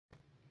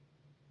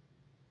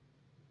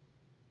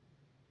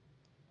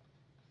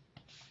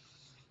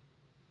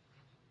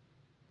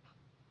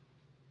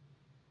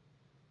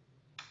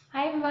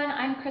everyone,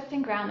 I'm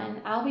Kristen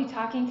Grauman. I'll be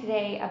talking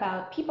today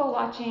about people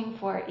watching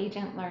for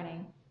agent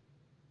learning.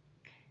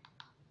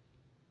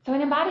 So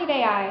in embodied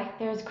AI,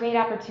 there's great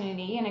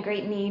opportunity and a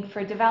great need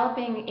for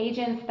developing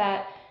agents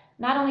that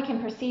not only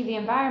can perceive the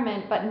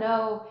environment, but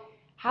know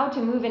how to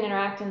move and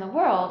interact in the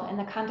world in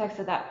the context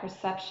of that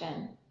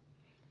perception.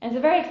 And it's a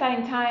very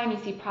exciting time.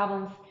 You see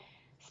problems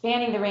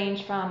spanning the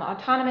range from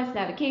autonomous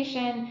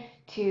navigation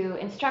to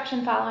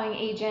instruction following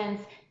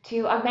agents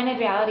to augmented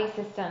reality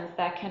systems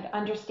that can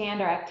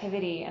understand our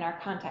activity and our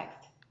context.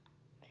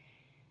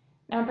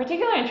 Now, of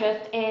particular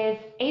interest is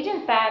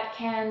agents that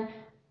can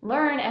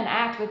learn and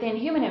act within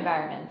human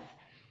environments,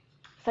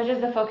 such as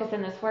the focus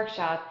in this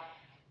workshop.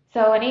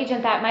 So an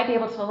agent that might be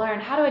able to learn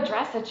how to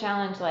address a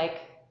challenge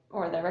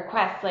or the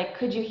request like,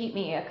 could you heat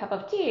me a cup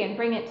of tea and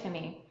bring it to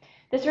me?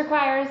 This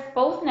requires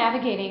both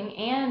navigating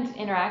and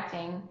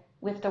interacting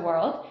with the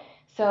world.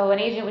 So an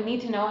agent would need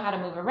to know how to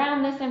move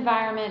around this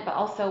environment, but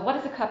also what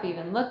does a cup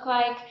even look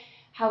like?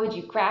 How would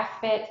you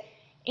grasp it?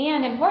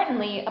 And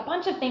importantly, a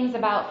bunch of things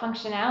about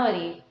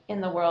functionality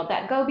in the world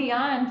that go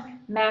beyond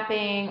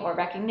mapping or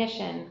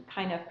recognition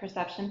kind of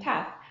perception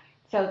tasks.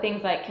 So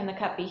things like, can the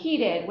cup be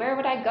heated? Where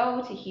would I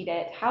go to heat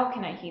it? How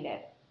can I heat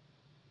it?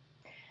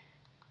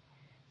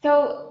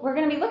 So we're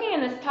going to be looking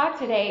in this talk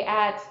today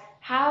at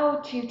how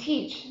to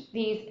teach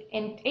these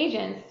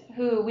agents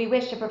who we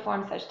wish to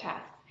perform such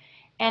tasks.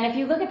 And if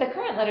you look at the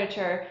current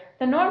literature,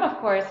 the norm, of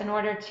course, in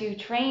order to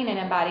train an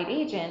embodied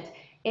agent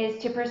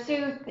is to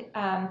pursue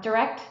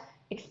direct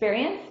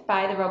experience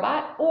by the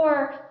robot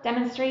or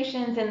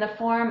demonstrations in the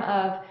form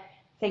of,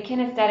 say,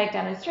 kinesthetic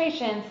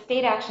demonstrations,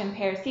 state action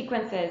pair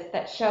sequences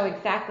that show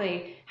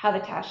exactly how the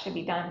task should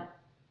be done.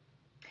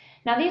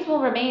 Now, these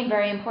will remain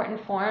very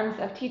important forms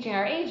of teaching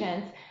our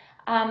agents,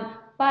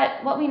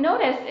 but what we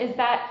notice is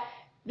that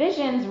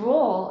vision's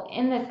role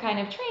in this kind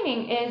of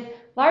training is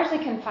largely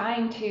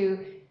confined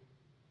to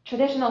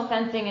traditional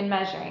sensing and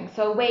measuring,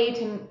 so a way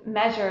to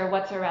measure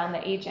what's around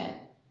the agent.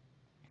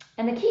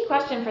 And the key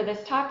question for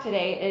this talk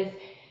today is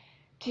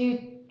to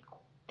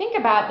think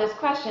about this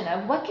question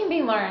of what can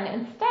be learned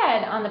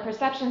instead on the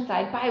perception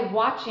side by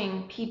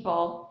watching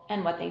people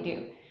and what they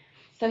do.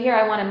 So here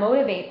I want to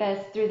motivate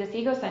this through this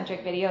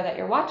egocentric video that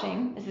you're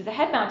watching. This is a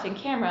head-mounted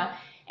camera,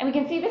 and we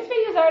can see this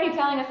video is already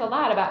telling us a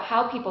lot about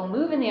how people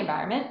move in the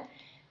environment,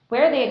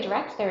 where they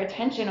direct their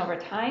attention over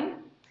time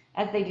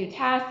as they do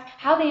tasks,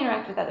 how they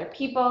interact with other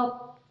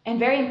people, and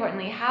very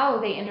importantly, how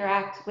they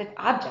interact with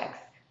objects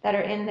that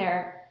are in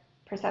their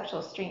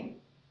perceptual stream.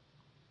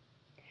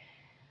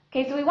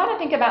 Okay, so we want to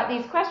think about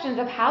these questions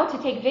of how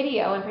to take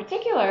video in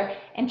particular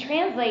and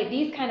translate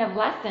these kind of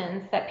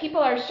lessons that people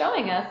are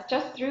showing us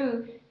just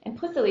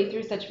implicitly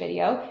through such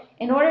video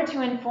in order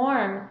to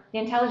inform the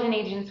intelligent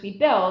agents we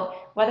build,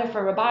 whether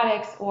for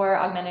robotics or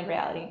augmented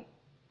reality.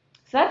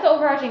 So that's the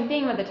overarching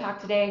theme of the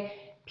talk today,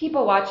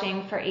 people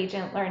watching for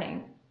agent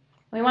learning.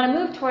 We want to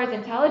move towards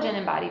intelligent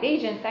embodied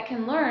agents that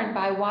can learn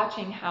by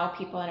watching how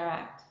people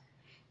interact.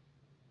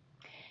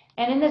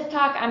 And in this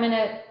talk, I'm going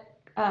to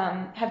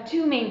have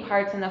two main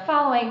parts in the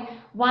following.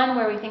 One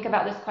where we think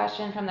about this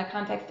question from the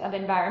context of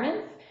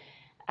environments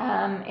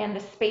and the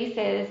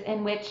spaces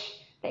in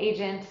which the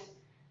agent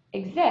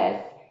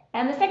exists.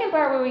 And the second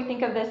part where we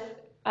think of this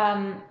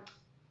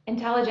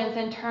intelligence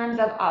in terms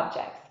of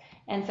objects,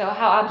 and so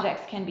how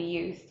objects can be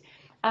used.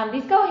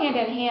 These go hand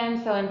in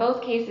hand, so in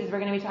both cases we're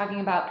going to be talking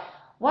about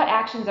what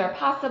actions are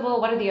possible,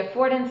 what are the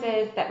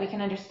affordances that we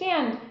can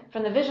understand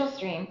from the visual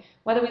stream,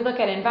 whether we look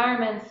at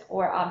environments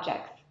or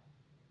objects.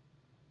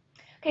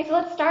 Okay, so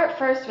let's start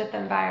first with the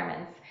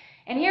environments.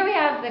 And here we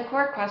have the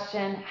core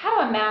question, how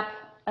do I map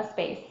a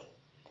space?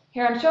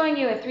 Here I'm showing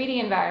you a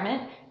 3D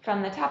environment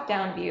from the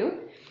top-down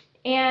view.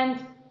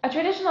 And a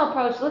traditional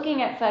approach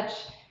looking at such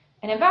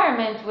an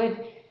environment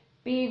would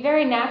be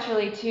very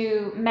naturally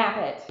to map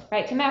it,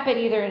 right? To map it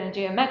either in a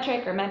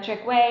geometric or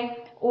metric way,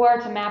 or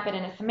to map it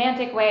in a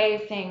semantic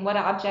way, saying what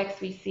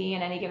objects we see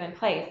in any given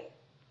place,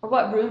 or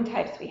what room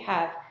types we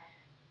have.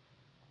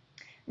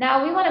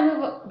 Now we want to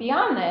move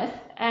beyond this,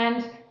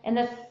 and in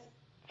this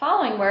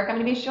following work, I'm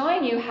going to be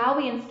showing you how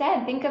we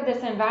instead think of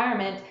this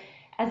environment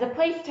as a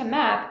place to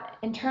map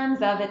in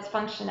terms of its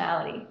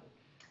functionality.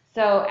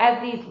 So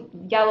as these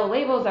yellow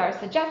labels are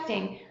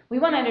suggesting, we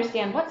want to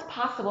understand what's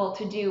possible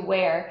to do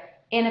where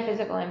in a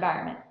physical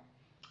environment.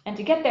 And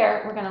to get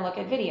there, we're going to look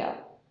at video.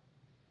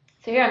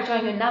 So here I'm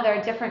showing you another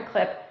different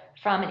clip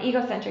from an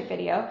egocentric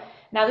video.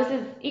 Now this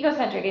is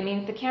egocentric, it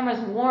means the camera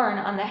is worn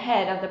on the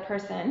head of the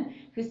person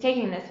who's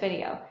taking this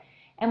video.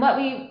 And what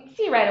we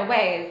see right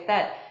away is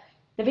that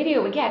the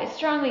video we get is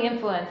strongly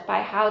influenced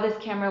by how this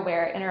camera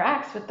wearer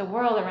interacts with the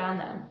world around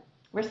them.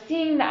 We're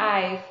seeing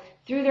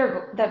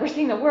we're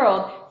seeing the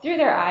world through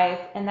their eyes,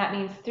 and that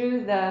means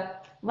through the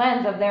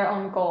lens of their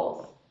own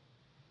goals.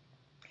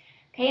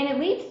 Okay, and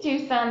it leads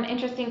to some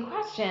interesting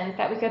questions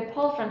that we could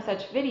pull from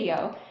such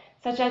video,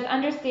 such as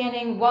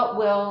understanding what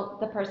will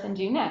the person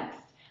do next,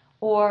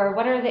 or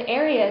what are the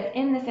areas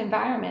in this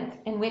environment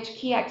in which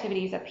key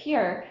activities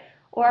appear,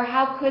 or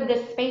how could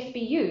this space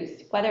be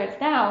used, whether it's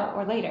now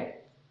or later.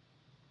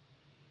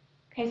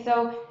 Okay,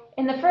 so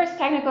in the first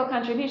technical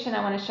contribution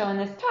I want to show in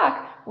this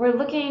talk, we're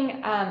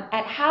looking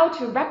at how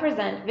to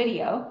represent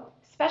video,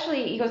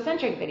 especially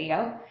egocentric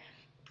video,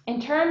 in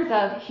terms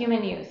of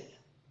human use.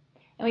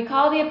 And we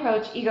call the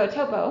approach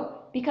egotopo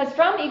because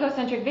from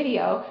egocentric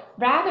video,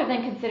 rather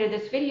than consider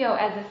this video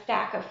as a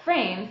stack of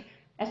frames,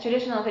 as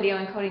traditional video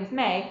encodings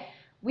may,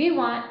 we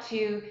want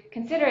to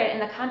consider it in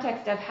the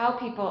context of how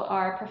people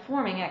are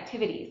performing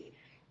activities.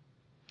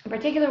 In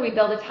particular, we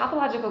build a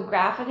topological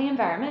graph of the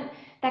environment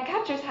that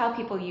captures how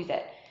people use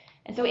it.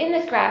 And so in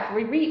this graph,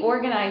 we're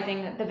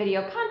reorganizing the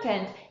video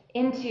content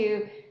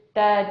into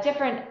the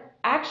different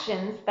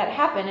actions that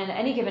happen in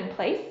any given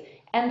place,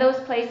 and those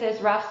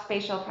places' rough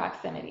spatial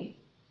proximity.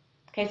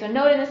 Okay, so a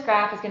node in this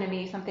graph is going to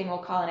be something we'll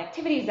call an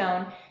activity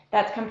zone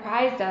that's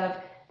comprised of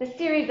the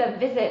series of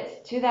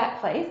visits to that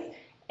place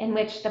in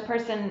which the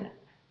person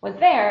was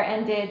there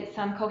and did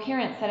some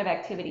coherent set of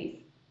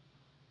activities.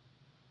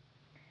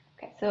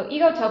 Okay, so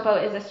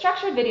egotopo is a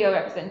structured video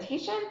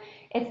representation.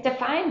 It's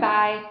defined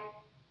by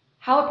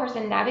how a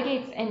person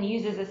navigates and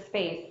uses a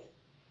space.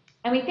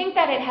 And we think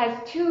that it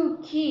has two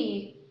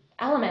key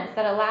elements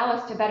that allow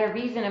us to better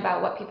reason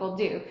about what people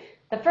do.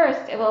 The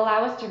first, it will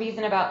allow us to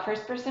reason about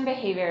first-person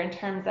behavior in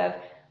terms of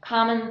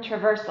common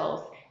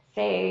traversals.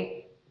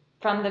 Say,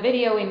 from the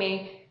video, we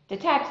may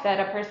detect that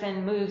a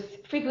person moves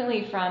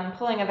frequently from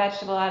pulling a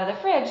vegetable out of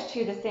the fridge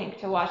to the sink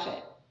to wash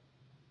it.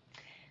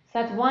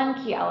 So that's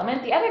one key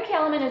element. The other key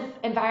element is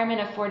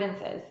environment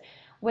affordances,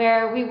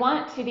 where we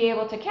want to be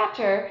able to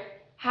capture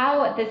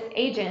how this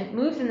agent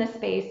moves in the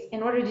space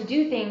in order to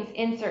do things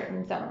in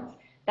certain zones.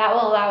 That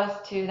will allow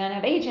us to then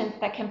have agents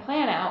that can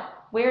plan out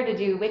where to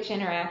do which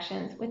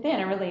interactions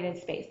within a related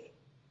space.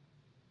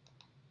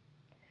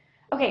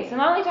 Okay, so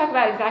now let me talk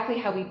about exactly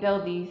how we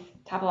build these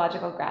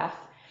topological graphs.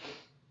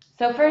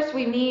 So first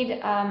we need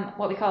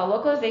what we call a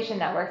localization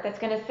network that's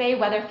going to say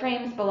whether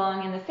frames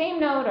belong in the same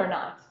node or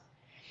not.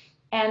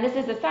 And this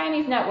is a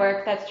Siamese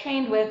network that's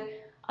trained with,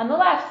 on the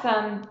left,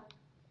 some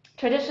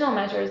traditional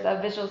measures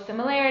of visual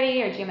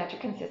similarity or geometric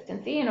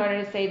consistency in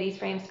order to say these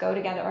frames go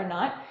together or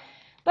not,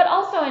 but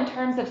also in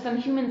terms of some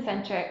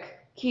human-centric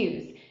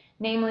cues,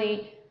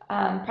 namely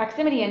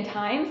proximity in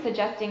time,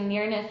 suggesting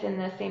nearness in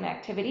the same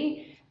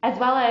activity, as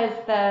well as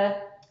the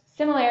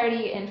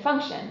similarity in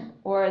function,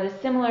 or the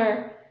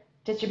similar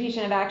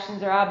distribution of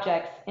actions or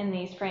objects in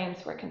these frames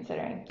we're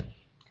considering.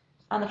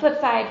 On the flip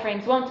side,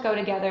 frames won't go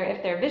together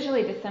if they're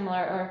visually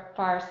dissimilar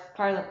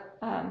or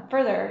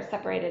further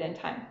separated in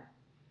time.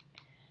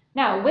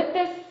 Now, with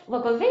this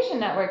localization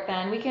network,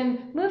 then, we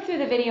can move through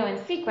the video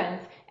in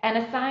sequence and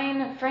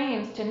assign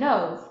frames to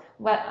nodes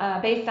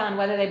based on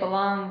whether they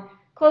belong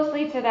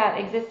closely to that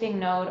existing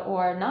node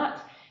or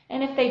not.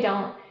 And if they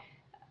don't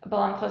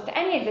belong close to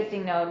any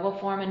existing node, we'll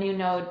form a new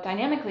node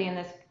dynamically in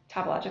this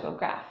topological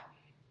graph.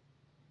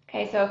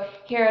 Okay, so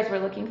here as we're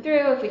looking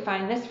through, if we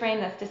find this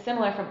frame that's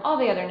dissimilar from all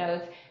the other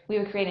nodes, we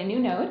would create a new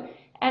node.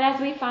 And as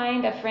we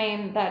find a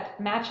frame that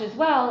matches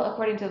well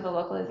according to the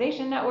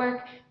localization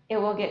network, it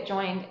will get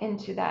joined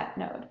into that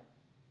node.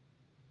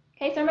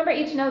 Okay, so remember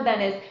each node then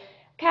is a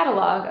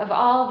catalog of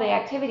all the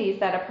activities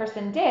that a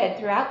person did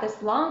throughout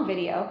this long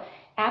video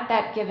at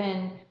that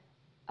given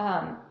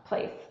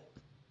place.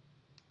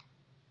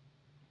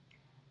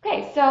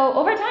 Okay, so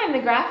over time,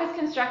 the graph is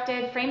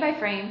constructed frame by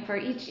frame for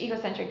each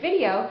egocentric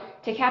video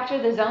to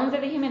capture the zones of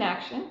the human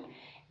action,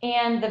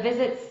 and the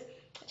visits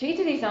to each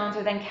of these zones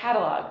are then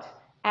cataloged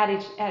at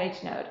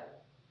each node.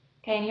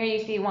 Okay, and here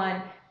you see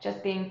one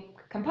just being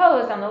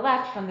composed on the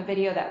left from the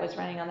video that was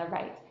running on the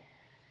right.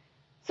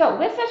 So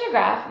with such a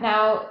graph,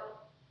 now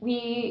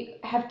we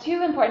have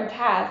two important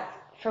tasks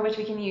for which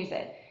we can use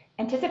it: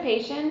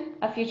 anticipation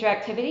of future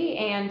activity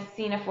and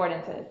scene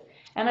affordances.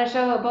 I'm going to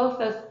show both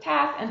those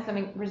tasks and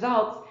some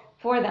results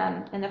for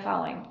them in the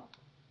following.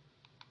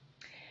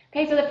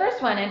 Okay, so the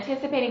first one,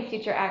 anticipating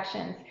future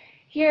actions.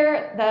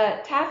 Here,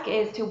 the task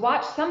is to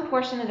watch some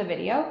portion of the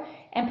video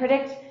and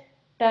predict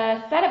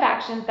the set of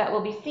actions that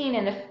will be seen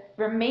in the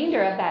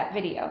remainder of that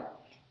video.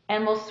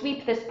 And we'll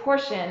sweep this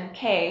portion,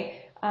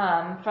 K,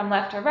 from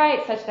left to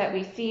right such that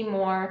we see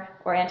more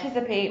or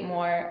anticipate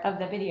more of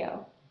the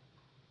video.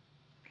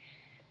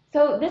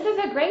 So this is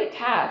a great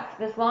task,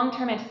 this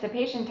long-term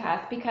anticipation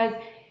task, because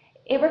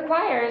it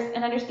requires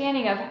an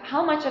understanding of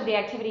how much of the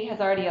activity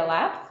has already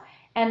elapsed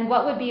and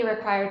what would be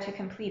required to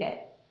complete it.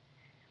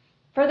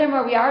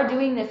 Furthermore, we are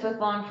doing this with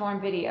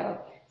long-form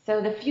video, so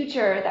the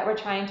future that we're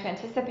trying to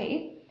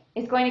anticipate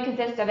is going to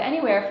consist of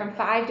anywhere from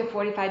 5 to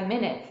 45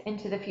 minutes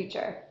into the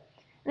future.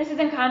 This is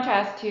in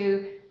contrast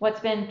to what's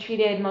been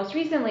treated most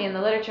recently in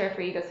the literature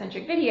for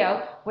egocentric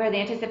video, where the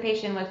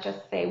anticipation was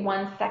just, say,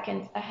 1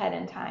 second ahead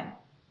in time.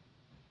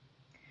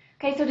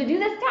 Okay, so to do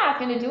this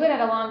task and to do it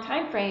at a long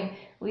time frame,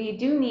 we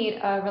do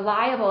need a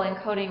reliable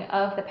encoding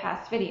of the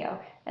past video,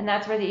 and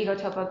that's where the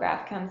egotopo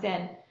graph comes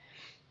in.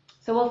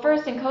 So we'll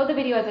first encode the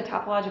video as a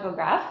topological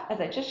graph,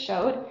 as I just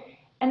showed,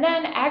 and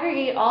then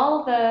aggregate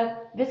all the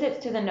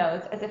visits to the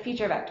nodes as a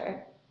feature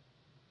vector.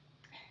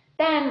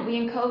 Then we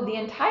encode the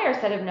entire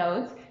set of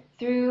nodes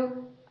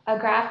through a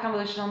graph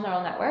convolutional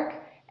neural network,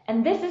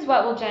 and this is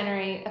what will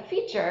generate a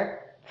feature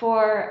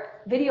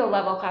for video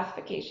level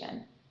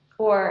classification,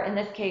 or in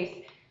this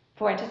case,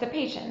 for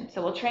anticipation.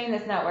 So we'll train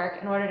this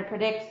network in order to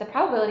predict the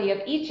probability of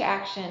each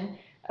action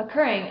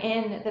occurring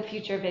in the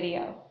future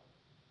video.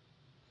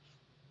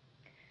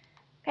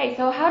 Okay,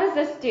 so how does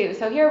this do?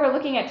 So here we're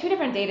looking at two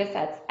different data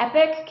sets,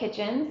 EPIC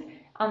kitchens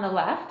on the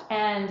left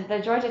and the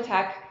Georgia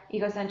Tech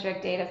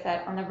egocentric data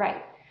set on the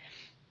right.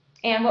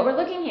 And what we're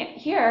looking at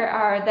here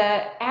are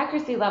the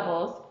accuracy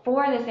levels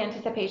for this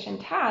anticipation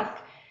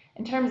task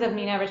in terms of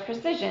mean average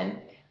precision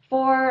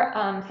for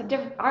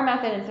our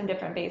method and some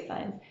different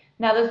baselines.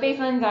 Now those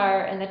baselines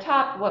are in the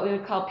top, what we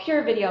would call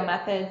pure video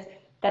methods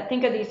that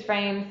think of these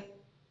frames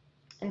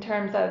in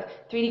terms of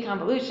 3D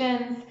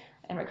convolutions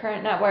and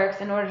recurrent networks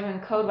in order to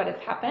encode what has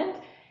happened.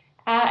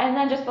 And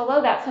then just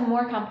below that, some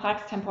more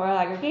complex temporal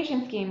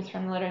aggregation schemes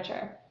from the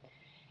literature.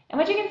 And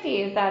what you can see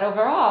is that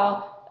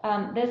overall,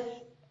 this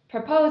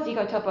proposed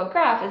ecotopo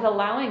graph is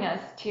allowing us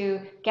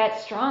to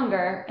get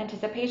stronger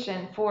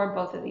anticipation for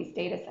both of these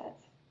data sets.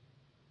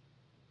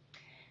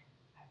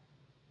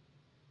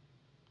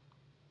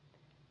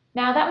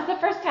 Now that was the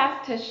first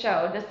task to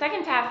show. The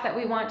second task that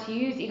we want to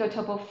use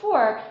ecotopo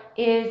for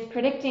is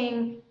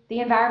predicting the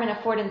environment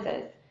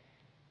affordances.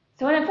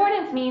 So an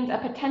affordance means a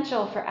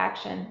potential for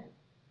action.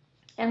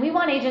 And we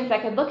want agents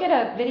that could look at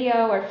a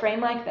video or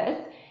frame like this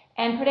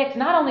and predict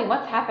not only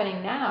what's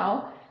happening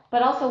now,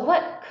 but also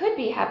what could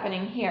be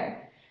happening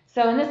here.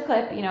 So in this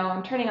clip,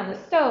 I'm turning on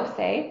the stove,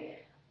 say,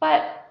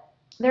 but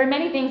there are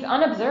many things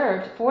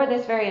unobserved for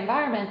this very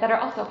environment that are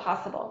also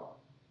possible.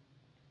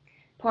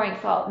 Pouring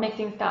salt,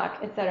 mixing stock,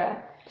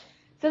 etc.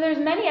 So there's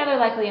many other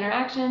likely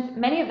interactions.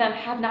 Many of them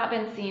have not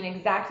been seen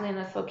exactly in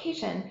this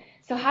location.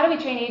 So how do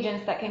we train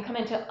agents that can come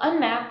into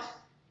unmapped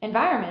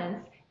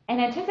environments and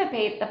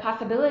anticipate the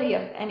possibility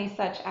of any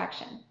such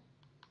action?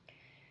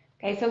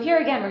 Okay, so here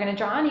again, we're going to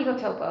draw an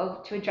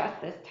ecotopo to address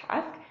this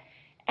task.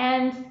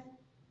 And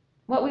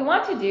what we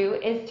want to do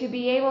is to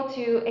be able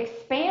to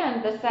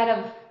expand the set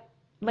of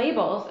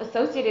labels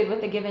associated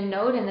with a given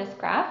node in this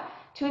graph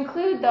to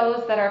include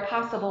those that are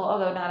possible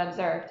although not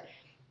observed.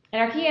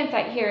 And our key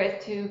insight here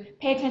is to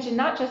pay attention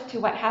not just to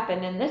what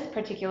happened in this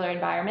particular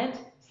environment,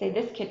 say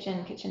this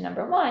kitchen, kitchen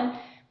number 1,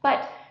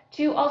 but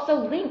to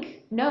also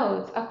link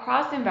nodes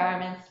across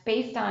environments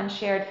based on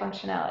shared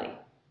functionality.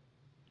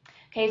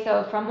 Okay,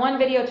 so from one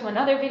video to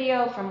another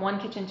video, from one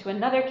kitchen to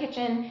another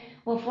kitchen,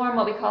 we'll form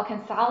what we call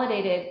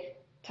consolidated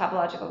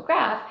topological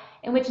graph,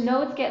 in which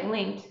nodes get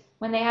linked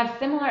when they have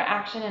similar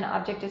action and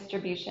object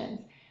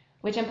distributions,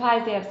 which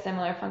implies they have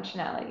similar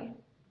functionality.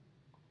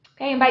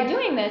 Okay, and by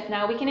doing this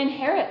now, we can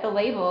inherit the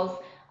labels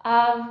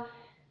of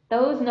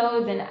those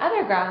nodes in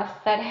other graphs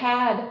that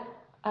had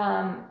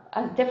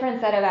a different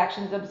set of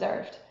actions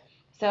observed.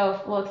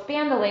 So we'll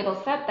expand the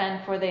label set then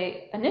for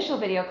the initial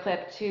video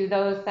clip to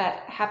those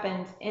that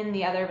happened in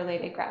the other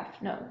related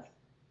graph nodes.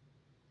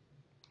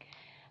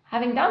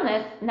 Having done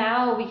this,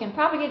 now we can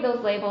propagate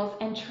those labels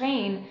and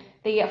train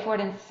the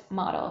affordance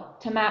model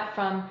to map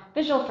from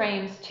visual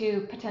frames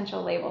to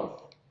potential labels.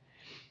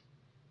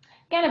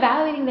 Again,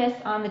 evaluating this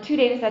on the two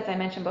data sets I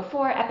mentioned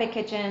before, EPIC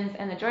kitchens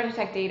and the Georgia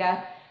Tech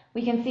data,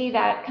 we can see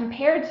that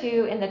compared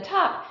to, in the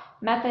top,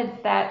 methods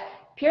that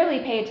purely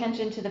pay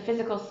attention to the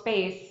physical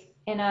space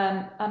in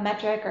a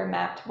metric or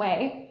mapped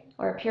way,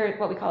 or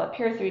what we call a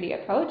pure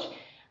 3D approach,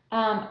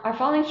 are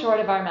falling short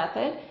of our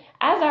method,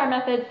 as are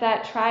methods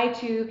that try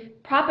to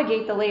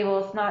propagate the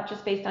labels not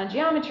just based on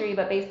geometry,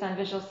 but based on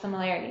visual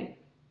similarity.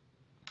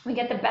 We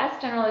get the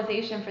best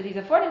generalization for these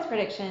affordance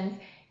predictions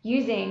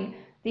using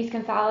these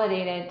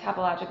consolidated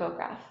topological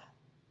graphs.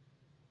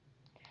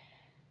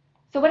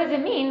 So what does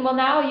it mean? Well,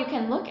 now you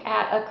can look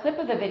at a clip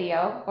of the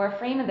video or a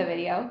frame of the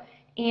video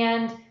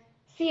and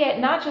see it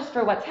not just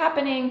for what's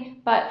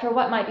happening, but for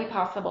what might be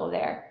possible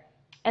there.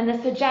 And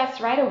this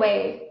suggests right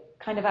away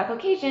kind of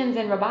applications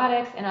in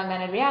robotics and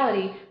augmented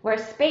reality where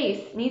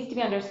space needs to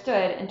be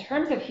understood in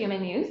terms of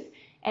human use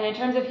and in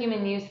terms of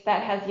human use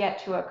that has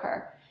yet to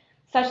occur.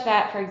 Such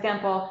that, for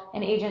example,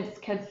 an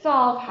agent could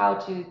solve how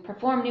to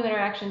perform new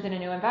interactions in a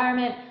new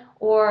environment,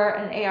 or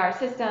an AR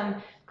system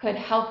could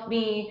help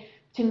me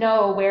to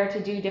know where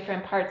to do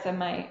different parts of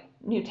my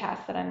new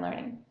tasks that I'm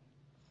learning.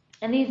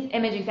 And these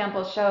image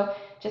examples show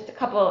just a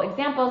couple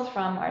examples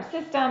from our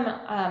system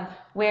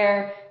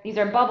where these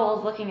are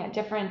bubbles looking at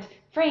different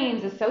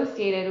frames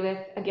associated with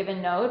a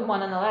given node,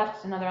 one on the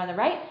left, another on the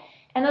right.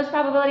 And those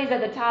probabilities at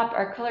the top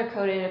are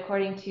color-coded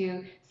according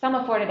to some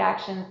afforded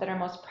actions that are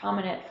most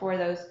prominent for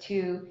those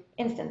two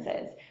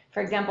instances.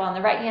 For example, on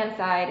the right-hand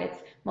side, it's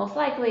most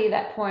likely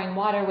that pouring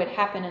water would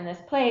happen in this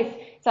place.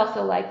 It's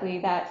also likely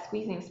that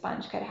squeezing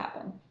sponge could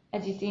happen,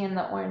 as you see in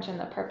the orange and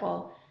the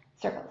purple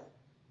circles.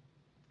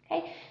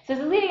 Okay, so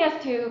this is leading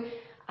us to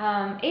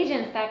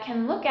agents that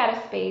can look at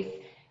a space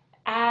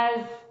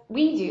as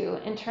we do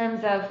in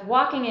terms of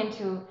walking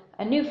into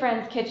a new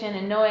friend's kitchen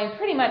and knowing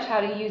pretty much how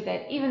to use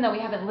it, even though we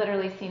haven't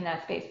literally seen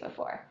that space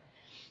before.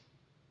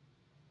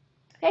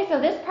 Okay, so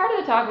this part of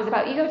the talk was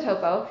about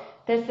ecotopo.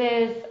 This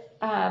is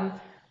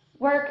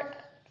work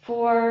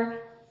for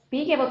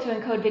being able to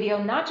encode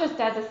video not just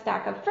as a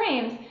stack of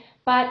frames,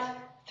 but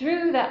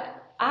through the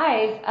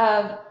eyes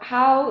of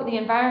how the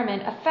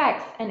environment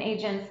affects an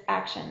agent's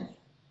actions.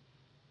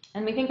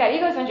 And we think that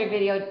egocentric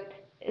video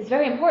is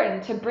very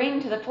important to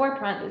bring to the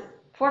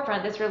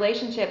forefront this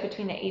relationship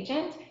between the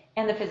agent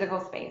and the physical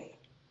space.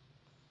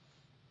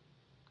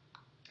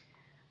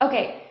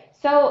 Okay,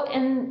 so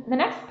in the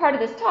next part of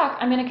this talk,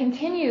 I'm going to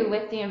continue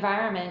with the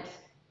environment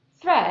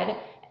thread.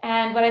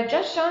 And what I've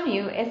just shown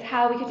you is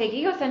how we could take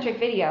egocentric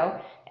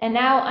video and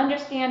now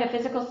understand a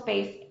physical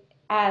space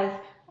as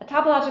a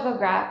topological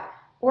graph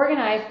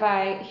organized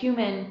by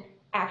human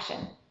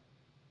action.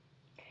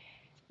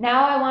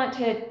 Now I want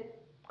to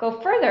go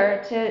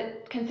further to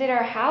consider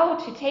how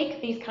to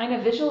take these kind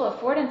of visual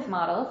affordance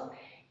models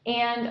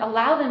and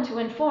allow them to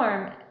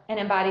inform an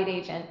embodied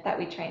agent that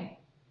we train.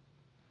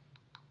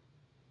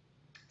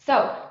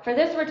 So for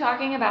this, we're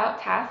talking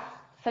about tasks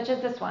such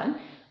as this one,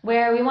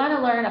 where we want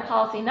to learn a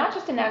policy not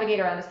just to navigate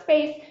around a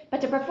space,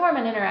 but to perform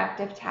an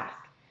interactive task.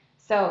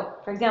 So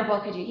for example,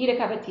 could you heat a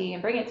cup of tea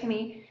and bring it to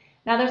me?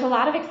 Now there's a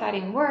lot of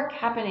exciting work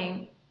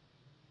happening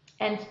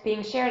and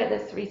being shared at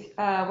this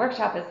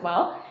workshop as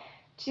well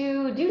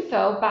to do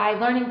so by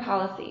learning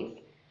policies.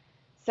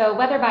 So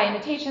whether by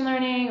imitation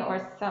learning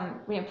or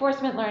some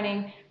reinforcement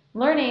learning,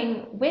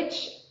 learning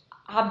which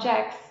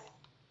objects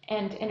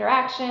and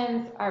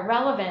interactions are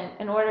relevant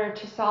in order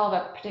to solve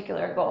a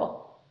particular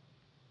goal.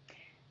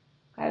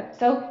 Okay,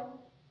 so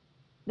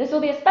this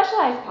will be a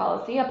specialized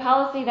policy, a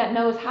policy that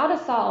knows how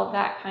to solve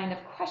that kind of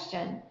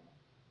question.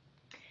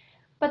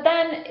 But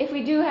then if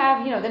we do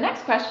have, the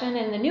next question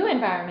in the new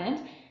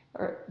environment,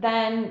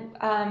 then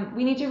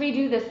we need to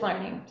redo this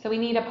learning. So we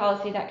need a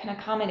policy that can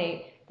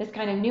accommodate this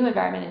kind of new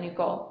environment and new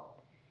goal.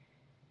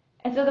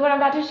 And so what I'm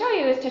about to show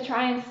you is to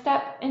try and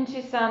step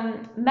into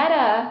some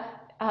meta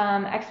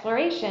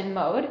exploration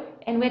mode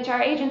in which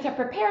our agents are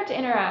prepared to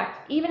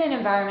interact even in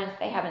environments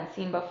they haven't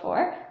seen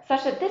before,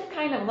 such that this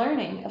kind of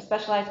learning of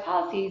specialized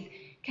policies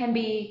can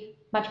be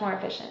much more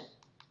efficient.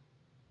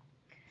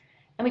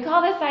 And we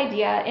call this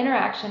idea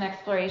interaction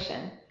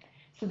exploration.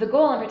 So the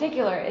goal in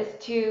particular is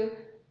to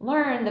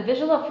learn the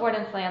visual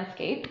affordance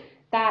landscape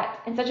that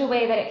in such a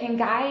way that it can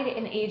guide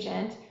an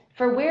agent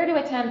for where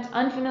to attempt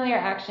unfamiliar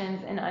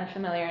actions in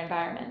unfamiliar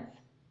environments.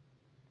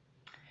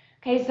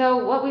 Okay,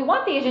 so what we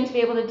want the agent to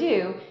be able to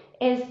do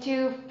is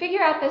to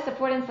figure out this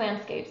affordance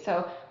landscape.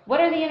 So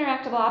what are the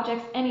interactable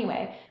objects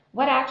anyway?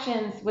 What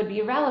actions would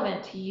be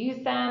relevant to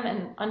use them,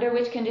 and under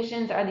which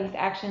conditions are these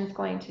actions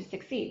going to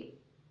succeed?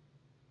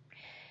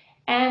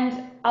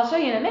 And I'll show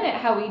you in a minute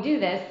how we do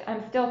this.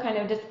 I'm still kind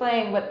of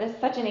displaying what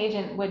such an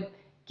agent would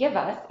give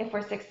us if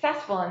we're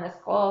successful in this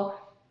goal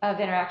of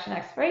interaction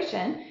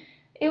exploration.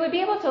 It would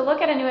be able to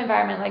look at a new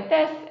environment like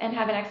this and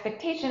have an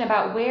expectation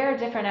about where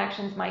different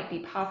actions might be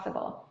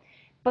possible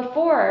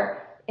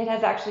before it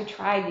has actually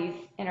tried these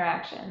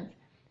interactions,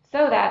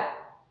 so that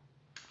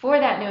for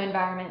that new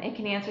environment, it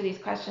can answer these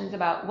questions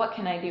about what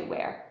can I do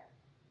where.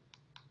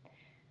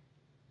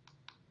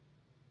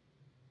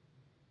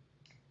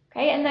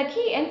 Okay, and the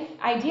key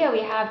idea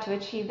we have to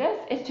achieve this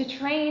is to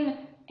train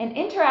an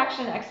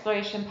interaction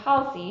exploration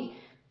policy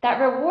that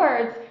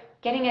rewards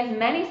getting as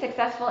many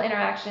successful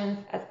interactions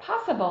as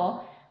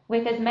possible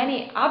with as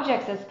many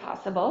objects as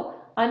possible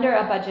under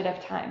a budget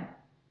of time.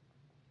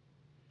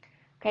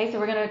 Okay, so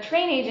we're going to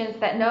train agents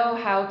that know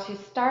how to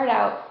start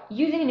out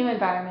using a new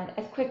environment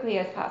as quickly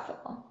as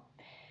possible.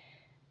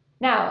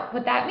 Now,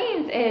 what that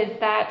means is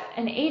that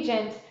an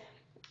agent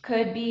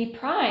could be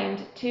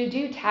primed to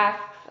do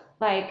tasks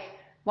like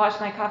wash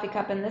my coffee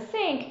cup in the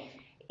sink,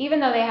 even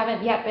though they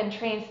haven't yet been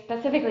trained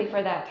specifically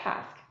for that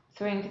task.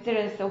 So we're going to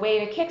consider this a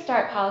way to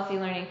kickstart policy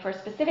learning for a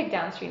specific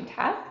downstream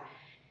task.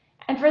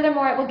 And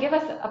furthermore, it will give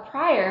us a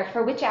prior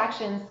for which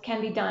actions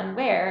can be done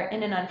where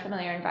in an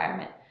unfamiliar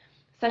environment.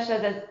 Such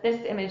as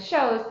this image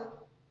shows,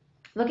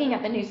 looking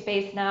at the new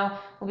space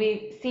now will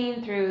be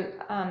seen through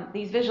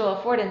these visual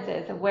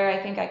affordances of where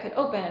I think I could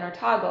open or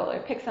toggle or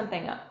pick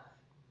something up.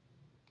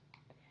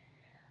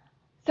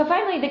 So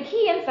finally, the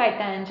key insight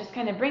then, just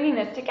kind of bringing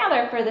this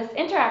together for this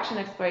interaction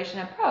exploration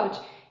approach,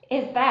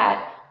 is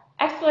that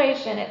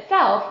exploration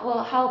itself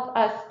will help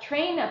us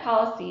train a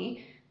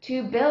policy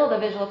to build a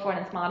visual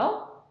affordance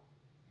model.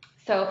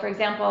 So for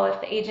example, if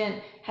the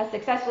agent has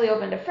successfully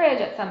opened a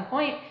fridge at some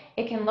point,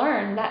 it can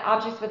learn that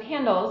objects with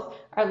handles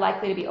are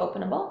likely to be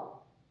openable.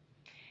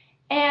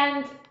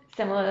 And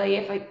similarly,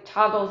 if it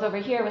toggles over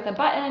here with a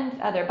button,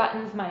 other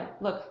buttons might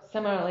look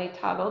similarly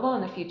toggleable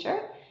in the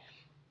future.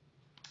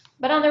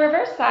 But on the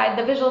reverse side,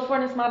 the visual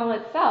affordance model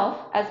itself,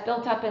 as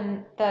built up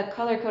in the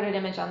color-coded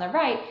image on the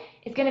right,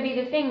 is going to be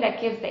the thing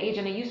that gives the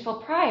agent a useful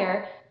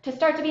prior to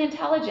start to be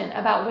intelligent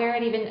about where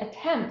it even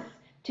attempts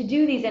to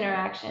do these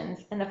interactions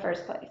in the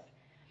first place.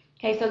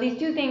 Okay, so these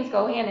two things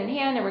go hand in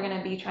hand, and we're going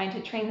to be trying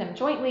to train them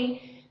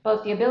jointly,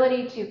 both the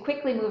ability to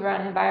quickly move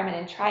around an environment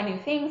and try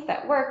new things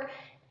that work,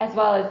 as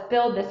well as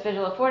build this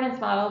visual affordance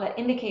model that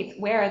indicates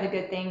where are the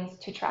good things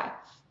to try.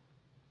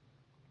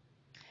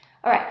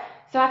 All right,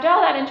 so after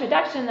all that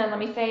introduction, then let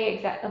me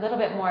say a little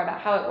bit more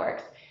about how it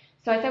works.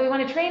 So I said we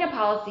want to train a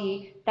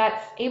policy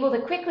that's able to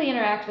quickly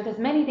interact with as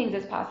many things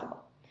as possible.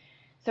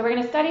 So we're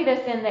going to study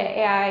this in the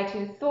AI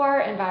to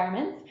Thor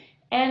environments,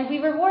 and we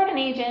reward an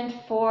agent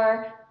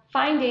for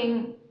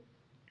finding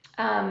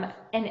and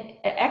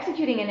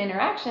executing an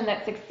interaction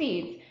that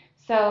succeeds.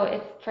 So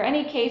it's for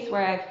any case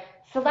where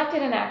I've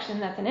selected an action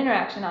that's an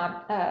interaction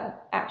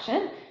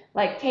action,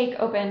 like take,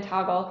 open,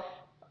 toggle,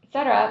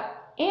 etc.,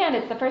 and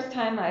it's the first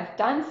time I've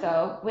done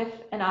so with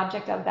an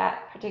object of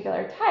that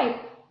particular type,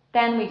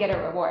 then we get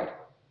a reward.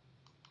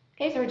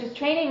 Okay, so we're just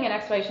training an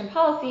exploration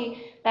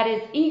policy that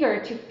is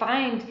eager to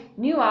find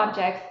new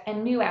objects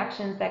and new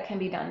actions that can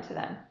be done to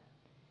them.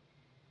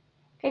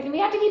 Okay, so we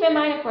have to keep in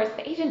mind, of course,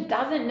 the agent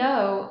doesn't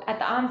know at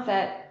the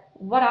onset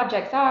what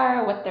objects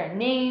are, what they're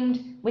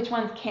named, which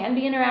ones can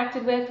be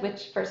interacted with,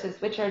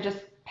 which are just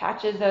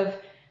patches of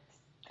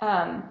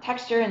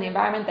texture in the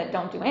environment that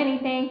don't do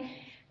anything.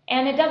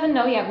 And it doesn't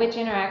know yet which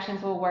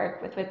interactions will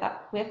work with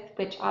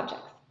which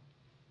objects.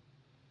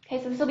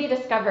 Okay, so this will be a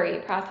discovery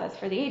process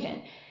for the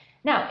agent.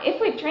 Now, if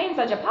we've trained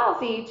such a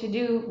policy to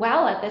do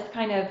well at this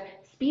kind of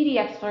speedy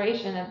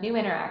exploration of new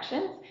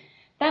interactions,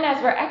 then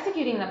as we're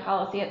executing the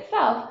policy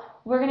itself,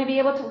 we're going to be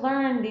able to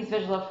learn these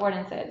visual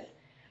affordances.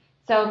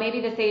 So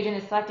maybe this agent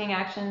is selecting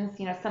actions,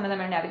 some of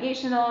them are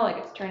navigational, like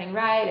it's turning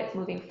right, it's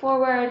moving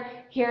forward.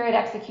 Here it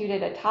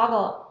executed a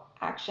toggle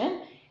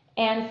action,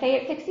 and say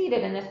it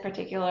succeeded in this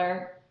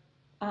particular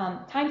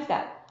time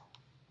step.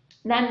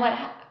 Then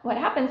what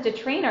happens to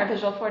train our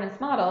visual affordance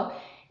model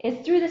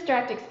is through this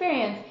direct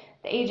experience,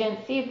 the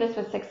agent sees this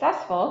was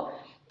successful,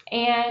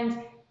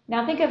 and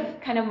now think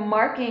of kind of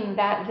marking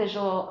that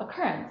visual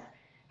occurrence.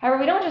 However,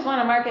 we don't just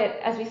want to mark it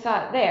as we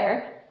saw it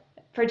there.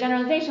 For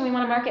generalization, we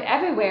want to mark it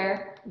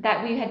everywhere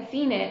that we had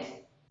seen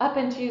it up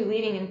into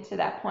leading into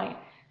that point,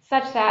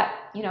 such that,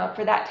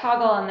 for that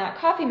toggle on that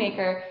coffee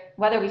maker,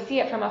 whether we see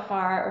it from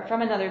afar or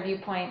from another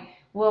viewpoint,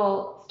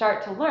 we'll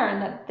start to learn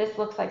that this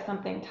looks like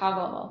something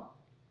toggleable.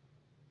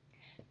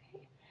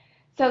 Okay.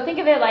 So think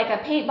of it like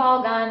a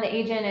paintball gun. The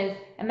agent is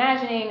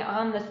imagining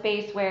on the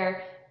space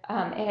where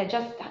it had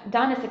just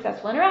done a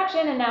successful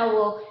interaction, and now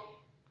we'll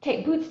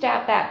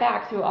bootstrap that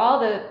back through all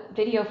the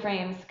video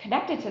frames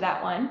connected to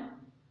that one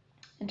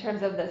in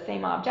terms of the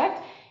same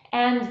object,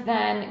 and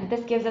then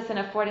this gives us an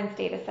affordance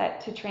data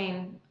set to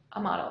train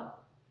a model.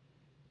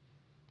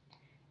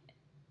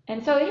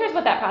 And so here's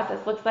what that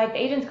process looks like.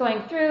 The agent's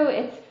going through,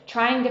 it's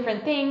trying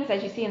different things,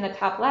 as you see in the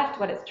top left,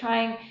 what it's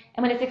trying,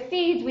 and when it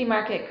succeeds, we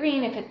mark it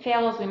green. If it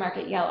fails, we mark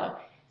it yellow.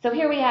 So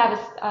here we have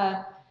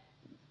a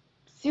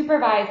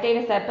supervised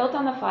data set built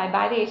on the fly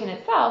by the agent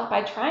itself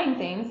by trying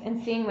things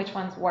and seeing which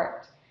ones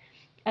worked.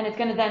 And it's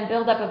going to then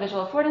build up a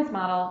visual affordance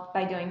model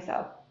by doing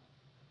so.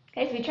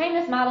 Okay, so we train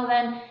this model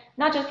then,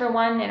 not just for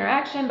one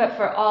interaction, but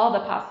for all the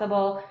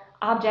possible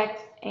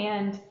object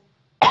and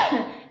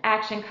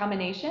action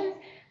combinations.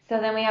 So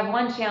then we have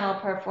one channel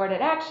per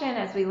afforded action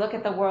as we look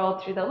at the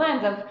world through the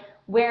lens of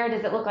where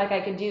does it look like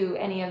I could do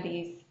any of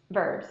these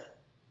verbs.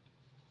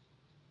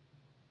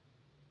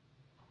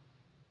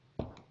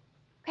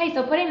 Okay,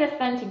 so putting this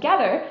then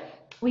together,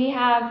 we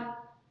have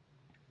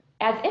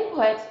as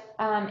input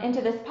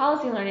into this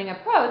policy learning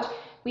approach,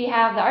 we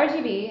have the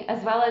RGB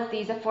as well as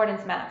these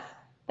affordance maps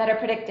that are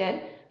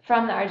predicted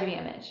from the RGB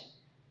image.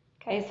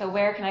 Okay, so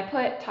where can I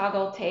put,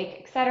 toggle, take,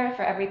 etc.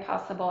 for every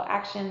possible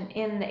action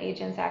in the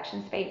agent's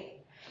action space.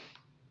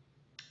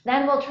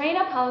 Then we'll train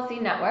a policy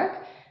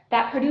network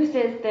that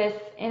produces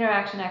this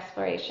interaction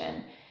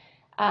exploration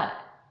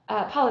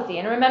policy.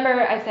 And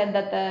remember, I said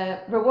that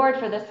the reward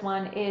for this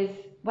one is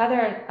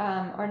whether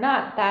or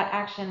not that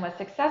action was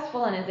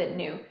successful and is it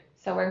new.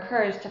 So we're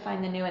encouraged to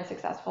find the new and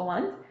successful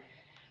ones.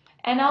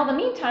 And all the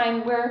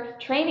meantime, we're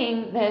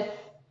training this,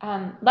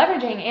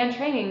 leveraging and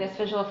training this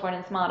visual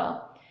affordance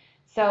model.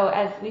 So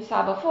as we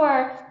saw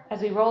before,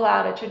 as we roll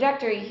out a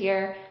trajectory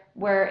here,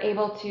 we're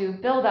able to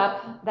build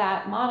up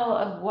that model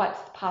of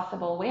what's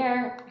possible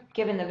where,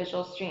 given the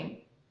visual stream.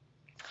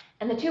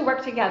 And the two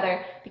work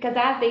together because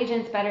as the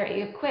agent's better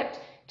equipped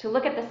to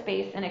look at the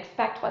space and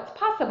expect what's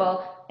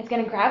possible, it's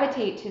going to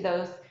gravitate to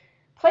those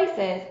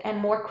places and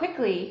more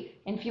quickly,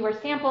 in fewer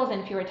samples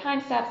and fewer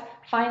time steps,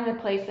 find the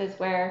places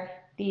where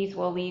these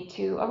will lead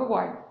to a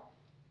reward.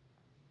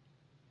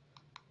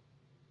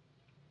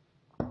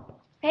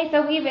 Okay,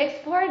 so we've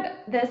explored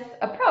this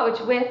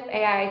approach with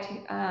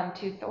AI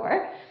to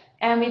Thor,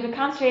 and we've been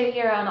concentrated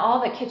here on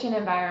all the kitchen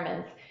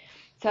environments.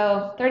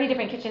 So 30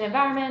 different kitchen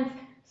environments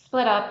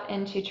split up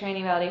into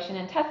training, validation,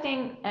 and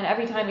testing, and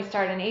every time we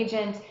start an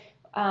agent,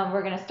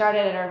 we're going to start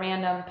it at a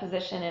random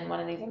position in one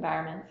of these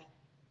environments.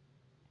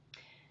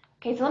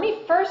 Okay, so let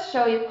me first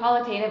show you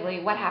qualitatively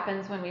what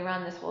happens when we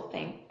run this whole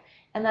thing,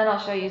 and then I'll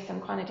show you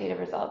some quantitative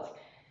results.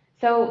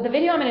 So the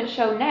video I'm going to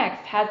show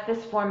next has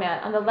this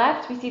format. On the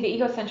left, we see the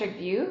egocentric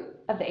view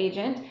of the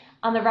agent.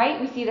 On the right,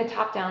 we see the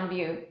top-down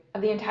view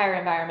of the entire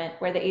environment,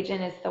 where the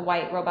agent is the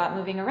white robot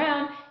moving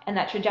around, and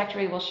that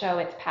trajectory will show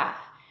its path.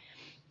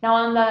 Now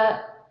on the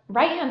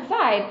right-hand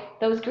side,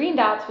 those green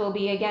dots will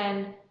be,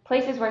 again,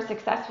 places where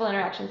successful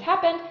interactions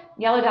happened.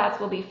 Yellow dots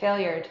will be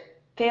failed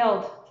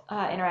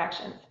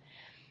interactions.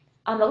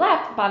 On the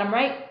left, bottom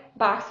right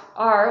box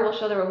R will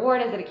show the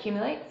reward as it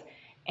accumulates.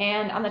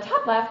 And on the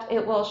top left,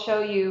 it will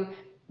show you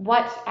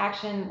what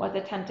action was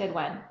attempted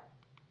when.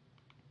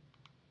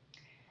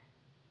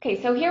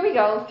 Okay, so here we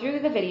go through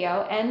the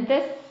video, and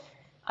this,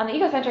 on the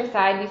egocentric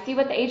side, we see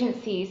what the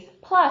agent sees,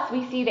 plus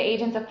we see the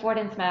agent's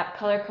affordance map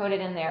color-coded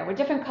in there, where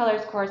different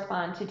colors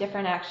correspond to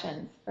different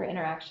actions or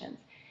interactions.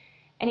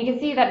 And you can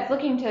see that it's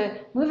looking to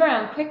move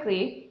around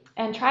quickly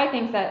and try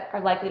things that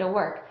are likely to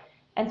work.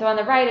 And so on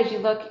the right, as you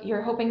look,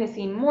 you're hoping to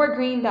see more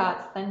green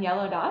dots than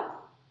yellow dots.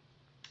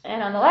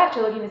 And on the left,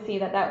 you're looking to see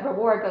that that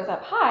reward goes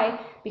up high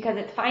because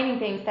it's finding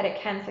things that it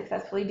can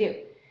successfully do.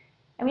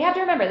 And we have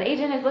to remember, the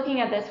agent is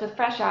looking at this with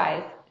fresh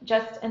eyes,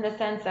 just in the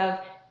sense of,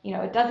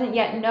 it doesn't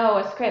yet know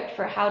a script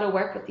for how to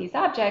work with these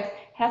objects.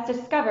 It has to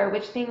discover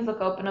which things look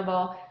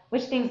openable,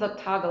 which things look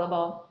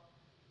toggleable.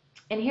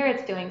 And here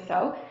it's doing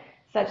so,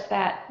 such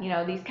that,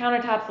 these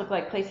countertops look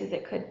like places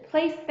it could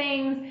place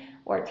things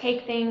or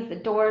take things. The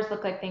doors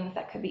look like things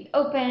that could be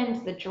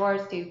opened. The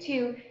drawers do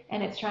too,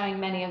 and it's trying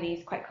many of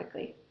these quite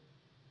quickly.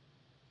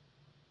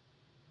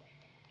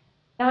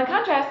 Now, in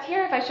contrast,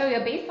 here if I show you a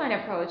baseline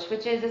approach,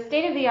 which is a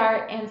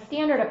state-of-the-art and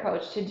standard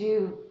approach to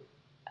do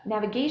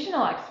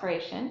navigational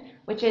exploration,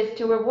 which is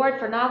to reward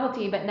for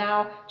novelty, but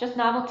now just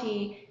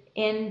novelty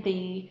in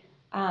the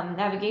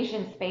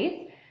navigation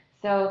space.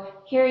 So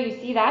here you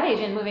see that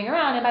agent moving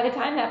around, and by the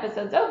time the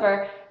episode's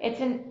over, it's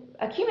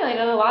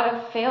accumulated a lot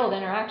of failed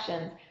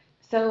interactions.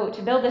 So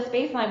to build this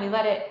baseline, we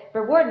let it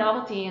reward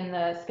novelty in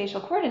the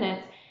spatial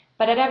coordinates,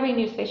 but at every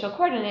new spatial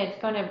coordinate,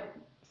 it's going to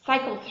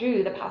cycle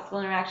through the possible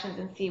interactions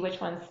and see which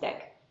ones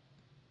stick.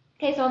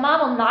 Okay, so a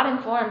model not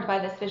informed by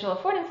this visual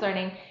affordance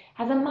learning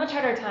has a much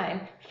harder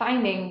time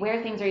finding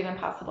where things are even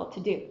possible to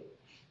do.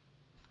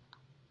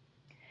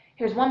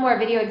 Here's one more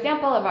video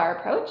example of our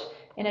approach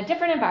in a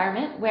different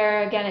environment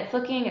where, again,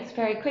 it's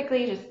very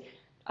quickly just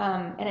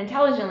and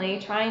intelligently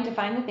trying to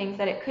find the things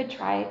that it could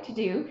try to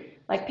do,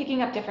 like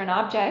picking up different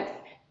objects,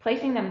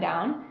 placing them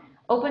down,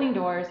 opening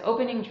doors,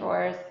 opening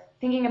drawers,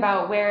 thinking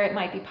about where it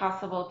might be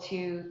possible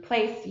to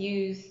place,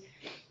 use,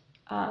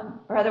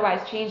 or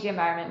otherwise change the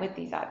environment with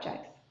these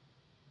objects.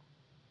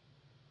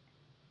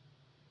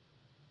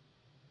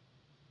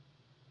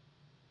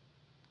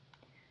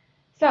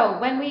 So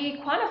when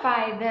we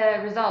quantify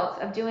the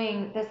results of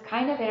doing this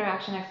kind of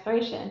interaction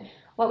exploration,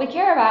 what we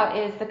care about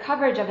is the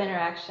coverage of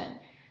interaction.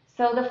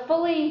 So the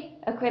fully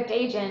equipped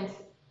agents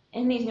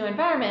in these new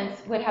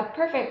environments would have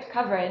perfect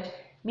coverage,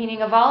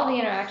 meaning of all the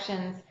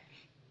interactions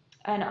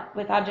and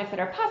with objects that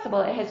are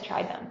possible, it has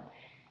tried them.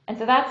 And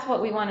so that's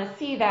what we want to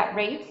see, that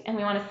rate, and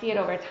we want to see it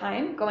over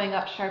time going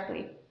up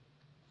sharply.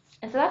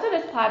 And so that's what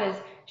this plot is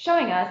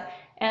showing us.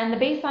 And the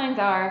baselines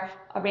are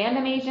a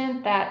random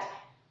agent that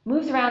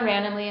moves around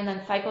randomly and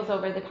then cycles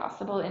over the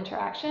possible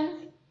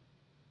interactions,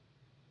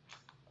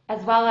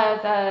 as well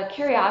as a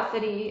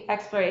curiosity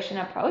exploration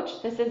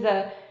approach. This is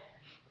a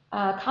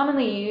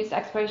commonly used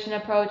exploration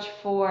approach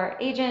for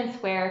agents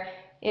where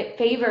it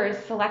favors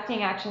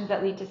selecting actions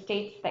that lead to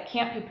states that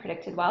can't be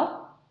predicted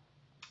well,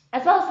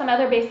 as well as some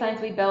other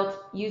baselines we built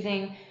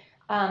using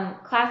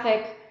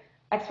classic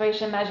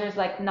exploration measures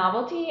like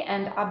novelty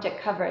and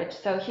object coverage.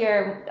 So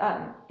here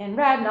in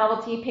red,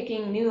 novelty,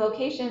 picking new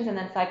locations and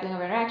then cycling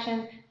over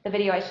interactions. The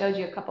video I showed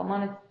you a couple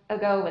moments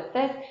ago with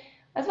this,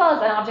 as well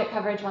as an object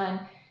coverage one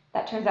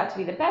that turns out to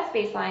be the best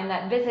baseline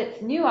that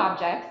visits new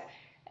objects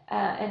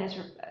and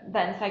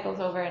then cycles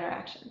over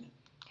interactions.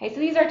 Okay, so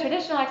these are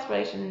traditional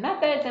exploration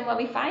methods, and what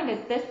we find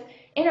is this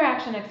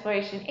interaction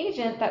exploration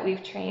agent that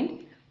we've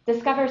trained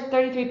discovers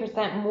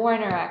 33% more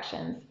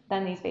interactions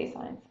than these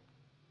baselines.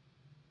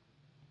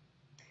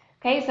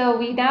 Okay, so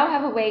we now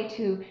have a way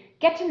to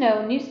get to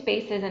know new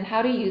spaces and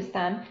how to use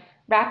them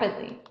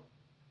rapidly.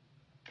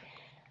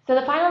 So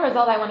the final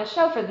result I want to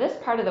show for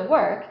this part of the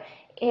work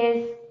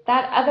is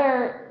that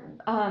other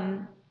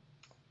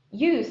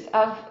use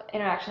of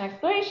interaction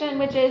exploration,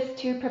 which is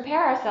to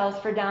prepare ourselves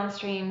for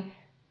downstream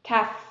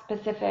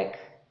task-specific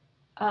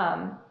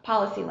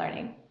policy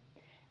learning.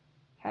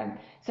 Okay.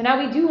 So now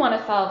we do want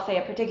to solve, say,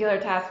 a particular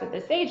task with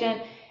this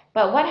agent,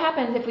 but what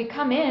happens if we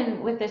come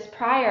in with this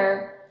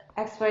prior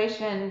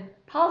exploration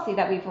policy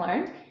that we've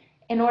learned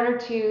in order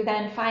to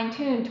then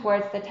fine-tune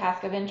towards the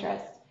task of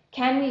interest?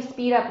 Can we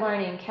speed up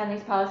learning? Can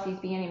these policies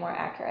be any more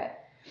accurate?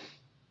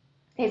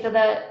 Okay, so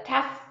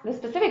the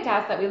specific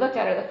tasks that we looked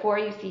at are the 4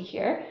 you see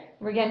here.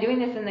 We're again doing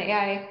this in the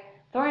AI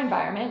Thor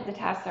environment. The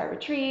tasks are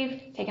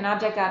retrieve, take an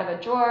object out of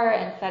a drawer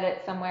and set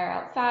it somewhere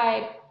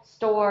outside,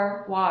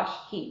 store, wash,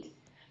 heat.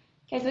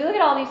 Okay, so we look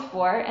at all these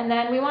 4, and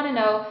then we want to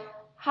know,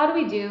 how do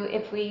we do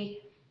if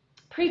we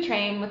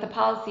pre-train with the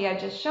policy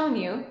I've just shown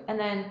you and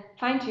then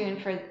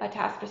fine-tune for a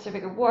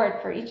task-specific reward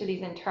for each of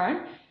these in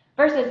turn,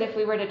 versus if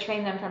we were to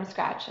train them from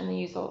scratch in the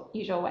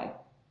usual way.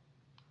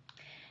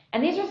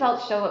 And these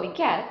results show what we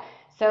get.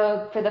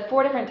 So for the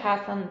 4 different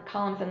tasks on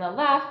columns on the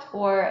left,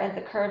 or as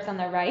the curves on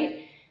the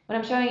right, what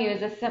I'm showing you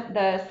is the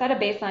set of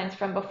baselines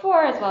from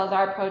before, as well as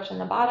our approach in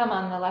the bottom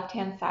on the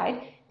left-hand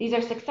side. These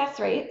are success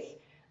rates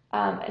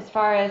as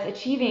far as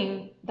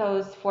achieving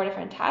those 4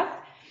 different tasks.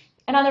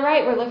 And on the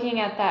right, we're looking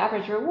at the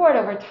average reward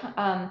over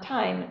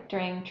time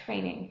during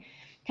training.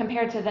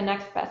 compared to the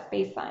next best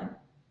baseline.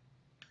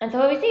 And so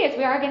what we see is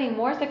we are getting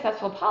more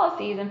successful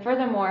policies, and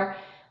furthermore,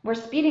 we're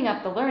speeding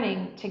up the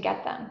learning to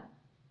get them.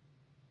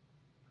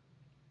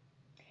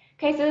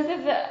 Okay, so this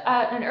is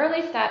an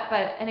early step,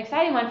 but an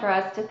exciting one for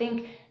us to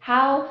think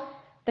how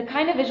the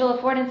kind of visual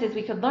affordances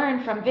we could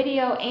learn from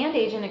video and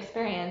agent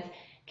experience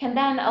can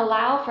then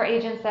allow for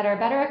agents that are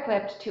better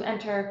equipped to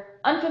enter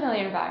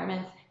unfamiliar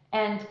environments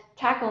and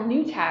tackle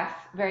new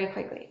tasks very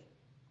quickly.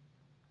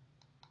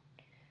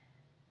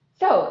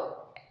 So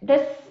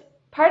this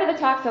part of the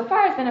talk so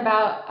far has been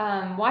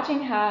about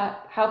watching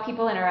how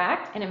people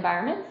interact in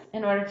environments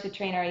in order to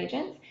train our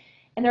agents.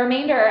 In the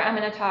remainder, I'm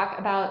going to talk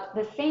about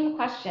the same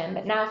question,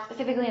 but now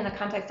specifically in the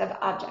context of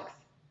objects.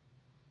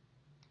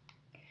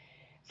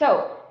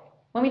 So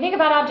when we think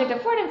about object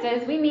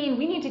affordances, we mean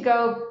we need to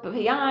go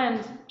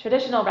beyond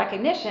traditional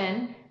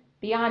recognition,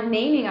 beyond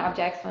naming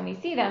objects when we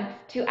see them,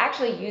 to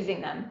actually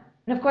using them.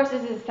 And of course,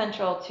 this is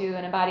central to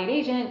an embodied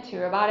agent, to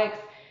robotics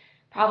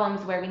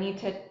problems where we need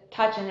to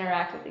touch and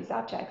interact with these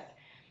objects.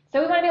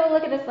 So we want to be able to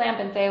look at this lamp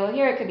and say, well,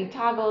 here it could be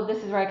toggled,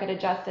 this is where I could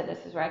adjust it,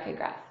 this is where I could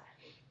grasp.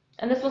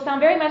 And this will sound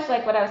very much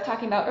like what I was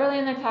talking about earlier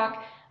in the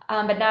talk,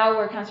 but now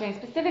we're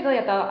concentrating specifically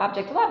at the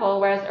object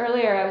level, whereas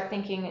earlier I was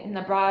thinking in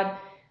the broad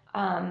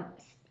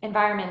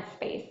environment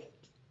space.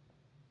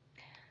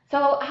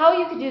 So how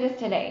you could do this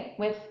today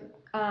with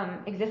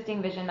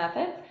existing vision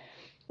methods?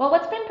 Well,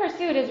 what's been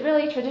pursued is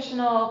really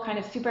traditional kind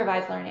of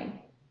supervised learning,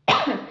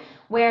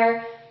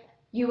 where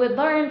you would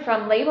learn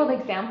from labeled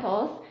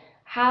examples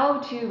how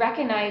to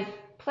recognize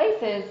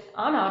places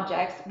on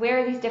objects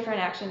where these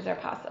different actions are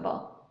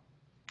possible.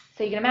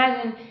 So you can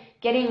imagine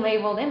getting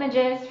labeled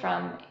images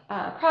from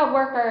crowd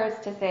workers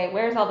to say,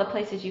 where's all the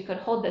places you could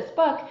hold this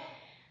book,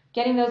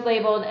 getting those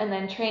labeled, and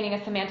then training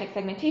a semantic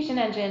segmentation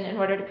engine in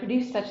order to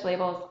produce such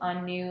labels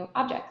on new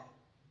objects.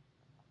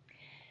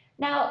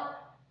 Now,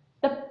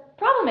 the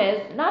problem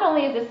is, not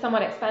only is this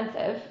somewhat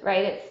expensive,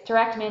 right, it's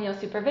direct manual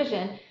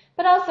supervision,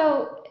 but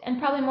also, and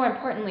probably more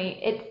importantly,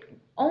 it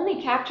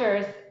only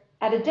captures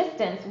at a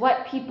distance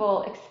what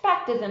people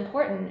expect is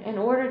important in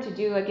order to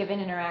do a given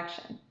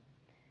interaction.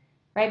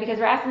 Right, because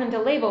we're asking them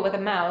to label with a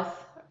mouse,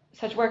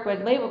 such work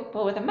would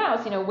label with a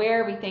mouse,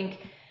 where we think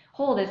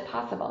hold is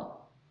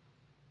possible.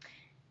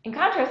 In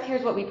contrast,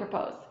 here's what we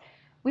propose.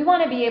 We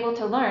want to be able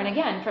to learn,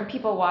 again, from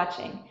people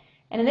watching.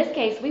 And in this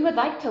case, we would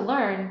like to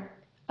learn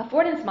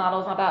affordance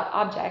models about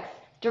objects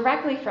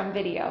directly from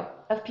video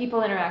of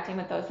people interacting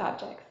with those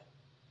objects.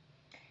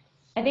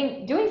 I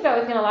think doing so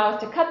is going to allow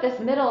us to cut this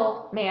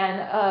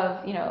middleman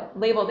of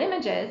labeled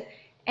images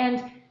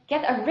and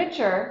get a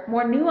richer,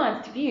 more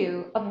nuanced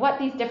view of what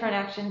these different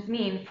actions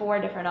mean for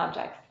different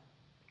objects.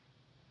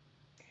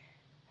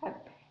 Okay.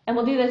 And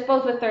we'll do this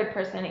both with third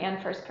person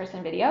and first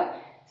person video.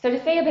 So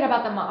to say a bit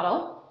about the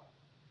model,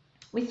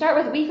 we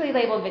start with weakly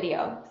labeled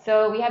video.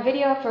 So we have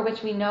video for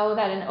which we know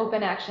that an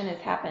open action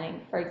is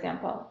happening, for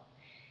example.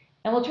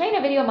 And we'll train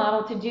a video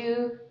model to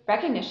do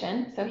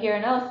recognition. So here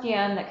an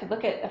LSTM that could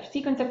look at a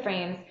sequence of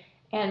frames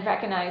and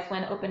recognize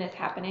when open is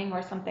happening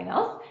or something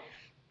else.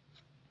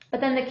 But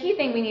then the key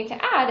thing we need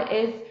to add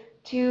is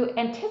to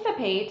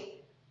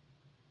anticipate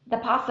the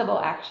possible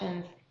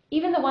actions,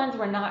 even the ones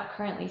we're not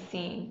currently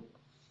seeing.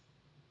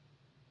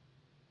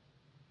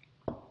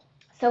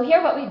 So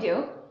here what we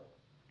do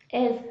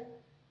is,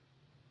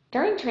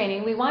 during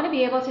training, we want to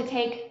be able to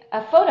take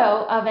a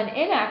photo of an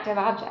inactive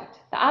object,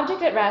 the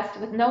object at rest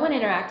with no one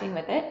interacting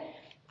with it,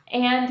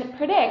 and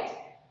predict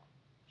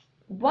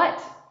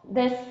what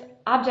this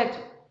object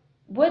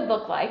would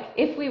look like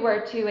if we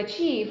were to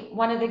achieve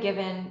one of the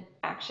given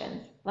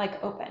actions,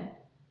 like open.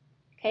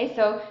 Okay,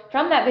 so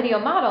from that video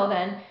model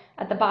then,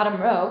 at the bottom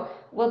row,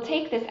 we'll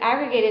take this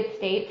aggregated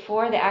state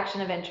for the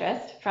action of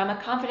interest from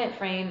a confident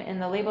frame in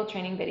the label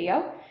training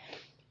video,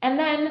 and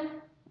then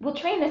we'll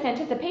train this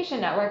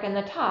anticipation network in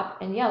the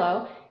top in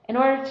yellow in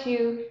order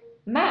to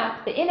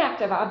map the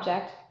inactive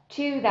object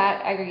to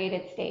that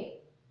aggregated state.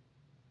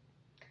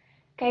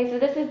 Okay, so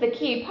this is the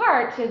key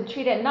part, to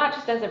treat it not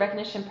just as a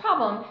recognition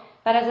problem,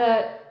 but as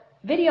a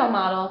video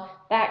model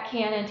that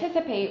can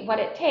anticipate what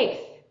it takes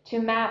to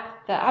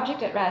map the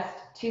object at rest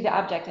to the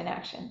object in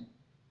action.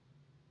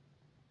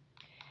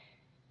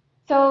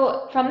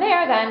 So from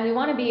there then, we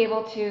want to be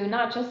able to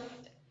not just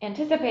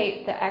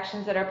anticipate the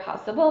actions that are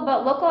possible,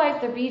 but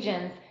localize the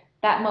regions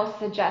that most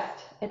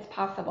suggest it's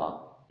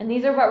possible. And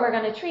these are what we're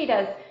going to treat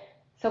as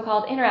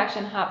so-called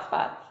interaction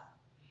hotspots.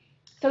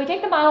 So we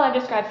take the model I've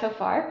described so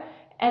far,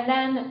 and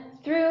then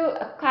through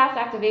a class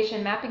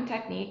activation mapping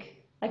technique,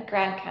 like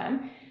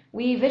GradChem,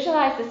 we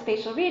visualize the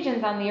spatial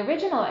regions on the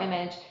original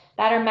image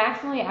that are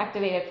maximally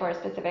activated for a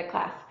specific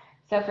class.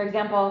 So for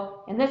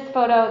example, in this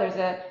photo, there's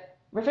a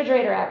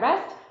refrigerator at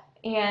rest,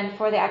 and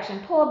for the action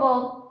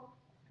pullable,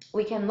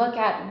 we can look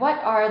at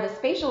what are the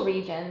spatial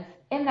regions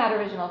in that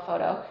original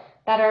photo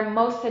that are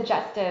most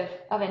suggestive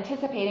of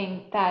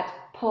anticipating that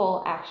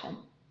pull action.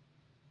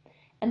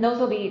 And those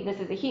will be, this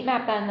is a heat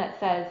map then that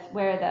says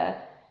where the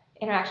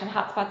interaction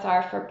hotspots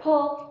are for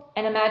pull,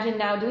 and imagine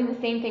now doing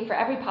the same thing for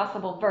every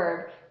possible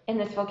verb in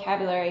this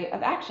vocabulary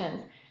of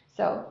actions.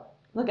 So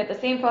look at the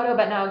same photo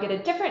but now get a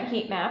different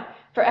heat map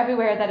for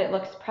everywhere that it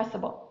looks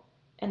pressable,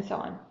 and so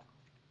on.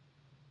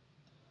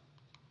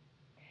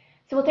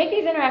 So we'll take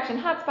these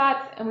interaction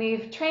hotspots, and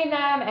we've trained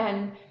them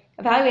and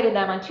evaluated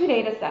them on 2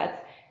 data sets.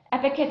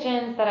 Epic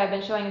Kitchens that I've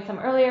been showing in some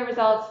earlier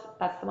results,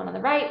 that's the one on the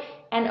right,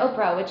 and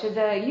Oprah, which is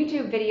a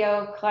YouTube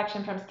video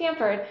collection from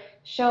Stanford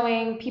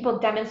showing people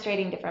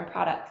demonstrating different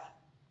products.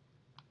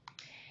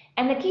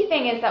 And the key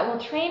thing is that we'll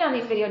train on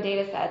these video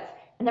data sets,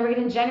 and then we're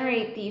going to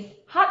generate these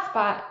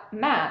hotspot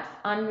maps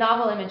on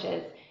novel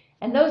images.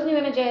 And those new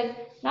images,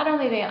 not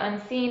only are they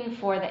unseen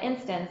for the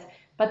instance,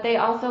 but they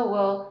also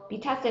will be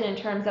tested in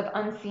terms of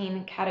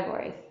unseen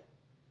categories.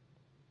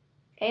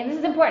 Okay, and this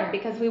is important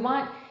because we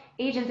want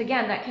agents,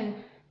 again, that can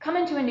come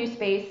into a new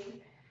space,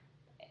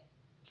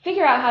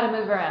 figure out how to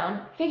move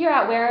around, figure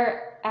out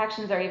where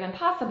actions are even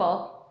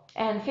possible,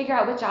 and figure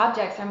out which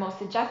objects are most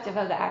suggestive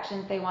of the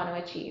actions they want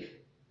to achieve.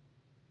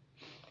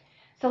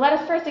 So let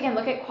us first, again,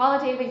 look at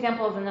qualitative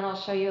examples, and then I'll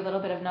show you a little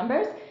bit of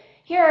numbers.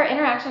 Here are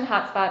interaction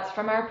hotspots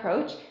from our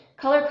approach,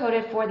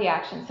 color-coded for the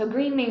action. So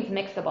green means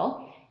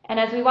mixable. And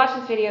as we watch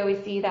this video,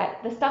 we see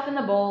that the stuff in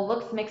the bowl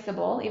looks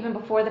mixable even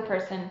before the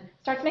person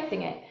starts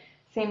mixing it.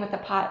 Same with the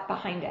pot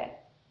behind it.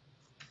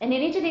 And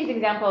in each of these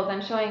examples,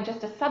 I'm showing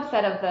just a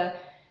subset of the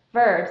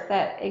verbs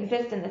that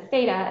exist in this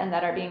data and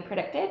that are being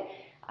predicted.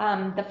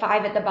 The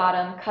 5 at the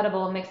bottom,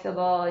 cuttable,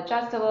 mixable,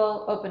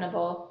 adjustable,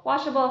 openable,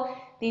 washable,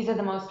 these are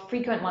the most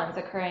frequent ones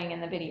occurring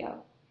in the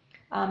video.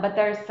 But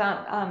there's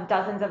some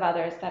dozens of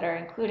others that are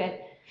included.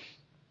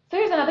 So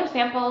here's another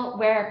sample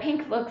where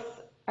pink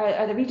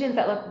are the regions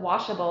that look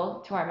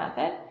washable to our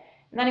method.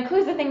 And that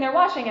includes the thing they're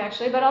washing,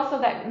 actually, but also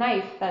that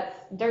knife that's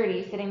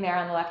dirty sitting there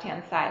on the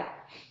left-hand side.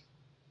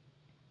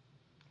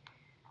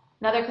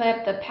 Another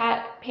clip, the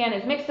pan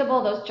is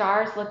mixable. Those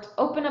jars looked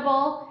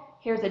openable.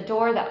 Here's a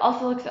door that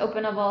also looks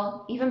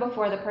openable, even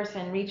before the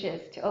person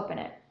reaches to open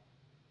it.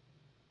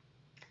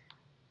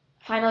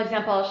 Final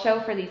example I'll show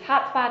for these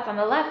hotspots. On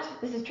the left,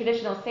 this is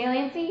traditional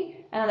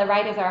saliency, and on the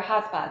right is our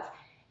hotspots.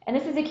 And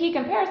this is a key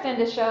comparison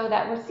to show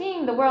that we're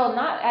seeing the world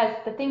not as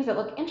the things that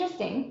look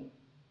interesting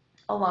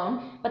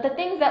alone, but the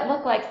things that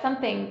look like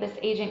something this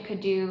agent could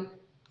do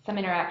some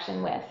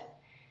interaction with.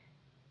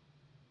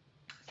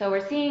 So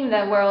we're seeing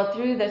the world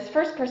through this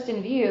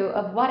first-person view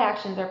of what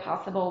actions are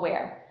possible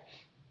where.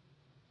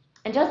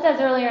 And just as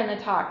earlier in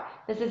the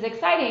talk, this is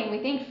exciting, we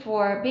think,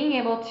 for being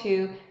able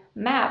to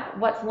map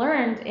what's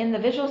learned in the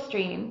visual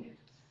stream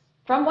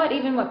from what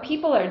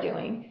people are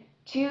doing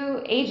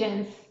to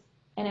agents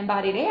and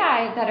embodied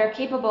AI that are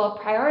capable of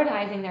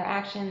prioritizing their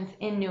actions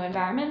in new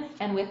environments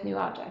and with new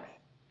objects.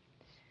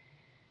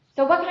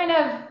 So what kind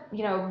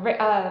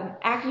of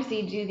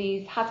accuracy do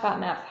these hotspot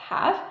maps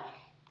have?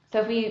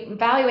 So if we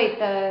evaluate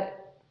the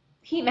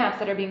heat maps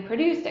that are being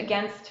produced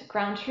against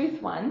ground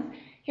truth ones,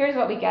 here's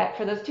what we get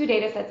for those 2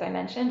 data sets I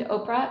mentioned,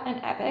 Oprah and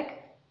Epic.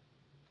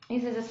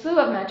 This is a slew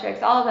of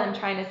metrics, all of them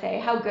trying to say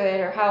how good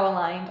or how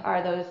aligned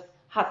are those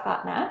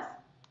hotspot maps.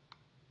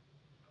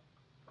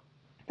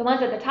 The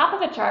ones at the top of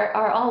the chart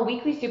are all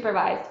weakly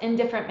supervised in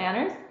different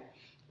manners.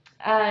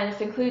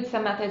 This includes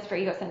some methods for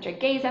egocentric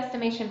gaze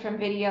estimation from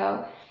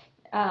video,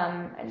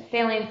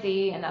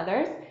 saliency, and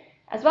others,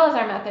 as well as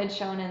our methods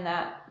shown in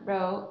that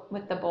row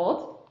with the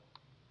bold.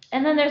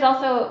 And then there's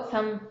also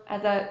some,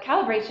 as a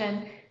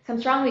calibration, some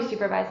strongly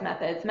supervised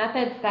methods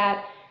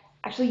that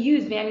actually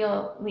use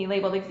manually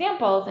labeled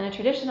examples in a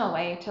traditional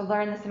way to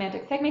learn the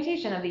semantic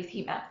segmentation of these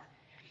heat maps.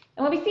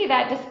 And when we see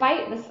that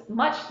despite this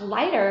much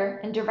lighter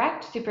and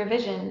direct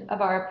supervision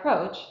of our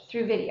approach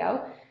through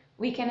video,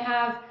 we can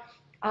have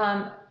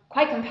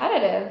quite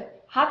competitive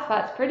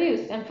hotspots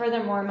produced, and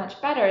furthermore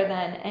much better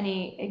than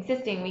any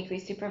existing weakly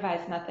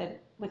supervised method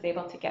was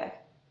able to give.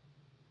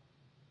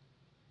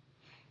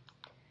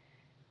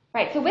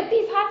 Right, so with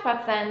these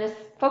hotspots then, this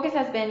focus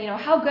has been,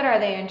 how good are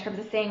they in terms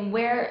of saying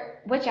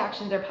which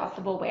actions are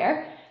possible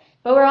where,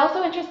 but we're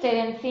also interested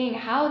in seeing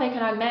how they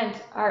can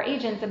augment our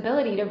agent's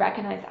ability to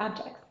recognize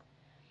objects.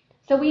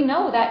 So we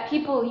know that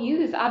people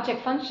use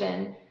object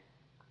function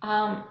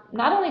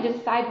not only to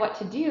decide what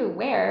to do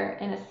where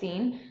in a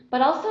scene,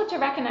 but also to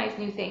recognize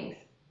new things.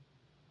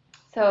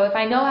 So if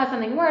I know how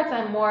something works,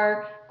 I'm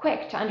more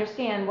quick to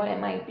understand what it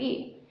might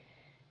be.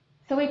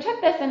 So we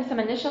took this in some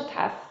initial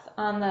tests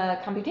on the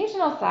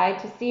computational side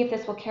to see if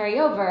this will carry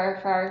over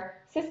for our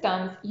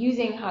systems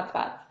using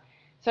hotspots.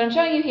 So what I'm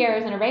showing you here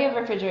is an array of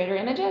refrigerator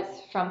images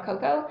from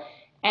Coco,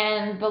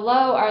 and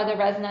below are the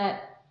ResNet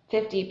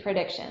 50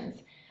 predictions.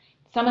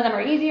 Some of them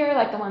are easier,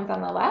 like the ones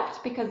on the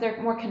left, because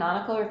they're more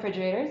canonical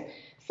refrigerators.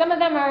 Some of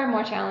them are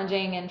more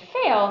challenging and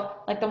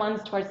fail, like the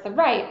ones towards the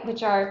right,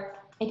 which are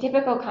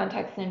atypical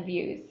contexts and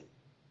views.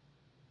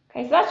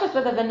 Okay, so that's just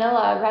with a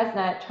vanilla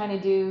ResNet trying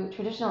to do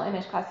traditional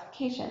image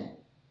classification.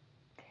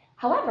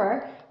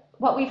 However,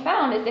 what we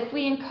found is if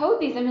we encode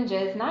these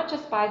images not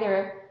just by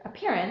their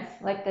appearance,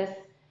 like this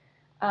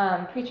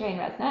pre-trained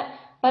ResNet,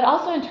 but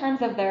also in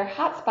terms of their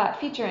hotspot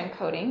feature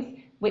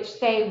encodings, which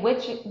say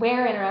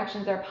where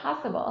interactions are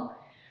possible,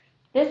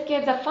 this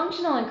gives a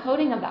functional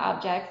encoding of the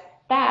objects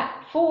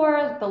that,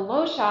 for the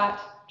low shot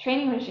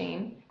training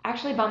regime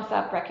actually bumps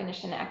up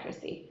recognition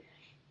accuracy.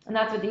 And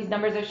that's what these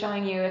numbers are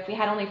showing you. If we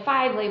had only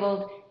 5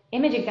 labeled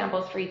image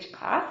examples for each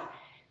class,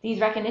 these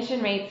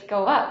recognition rates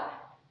go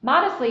up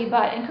modestly,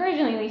 but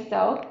encouragingly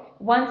so,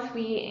 once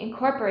we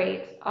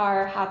incorporate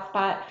our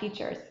hotspot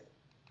features.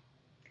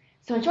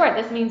 So in short,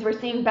 this means we're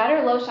seeing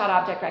better low-shot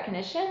object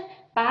recognition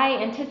by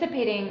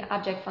anticipating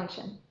object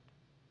function.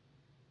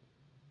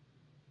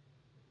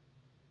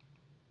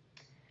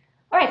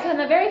 All right, so in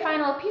the very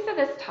final piece of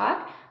this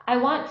talk, I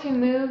want to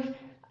move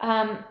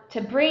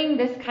to bring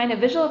this kind of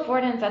visual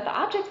affordance at the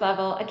object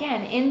level,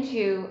 again,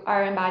 into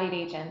our embodied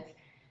agents.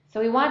 So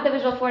we want the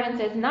visual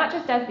affordances not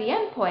just as the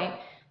endpoint,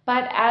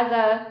 but as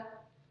a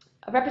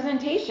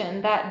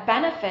representation that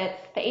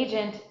benefits the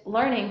agent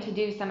learning to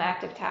do some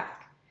active task.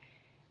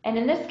 And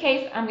in this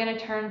case, I'm going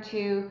to turn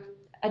to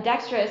a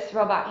dexterous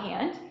robot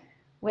hand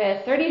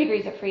with 30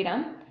 degrees of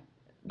freedom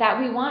that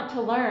we want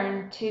to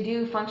learn to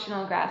do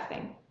functional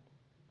grasping.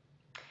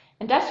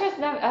 And dexterous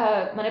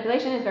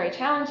manipulation is very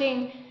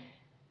challenging.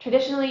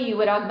 Traditionally, you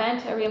would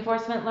augment a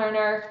reinforcement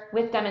learner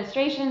with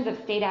demonstrations of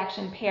state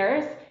action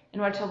pairs in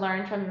order to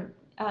learn from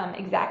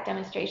exact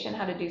demonstration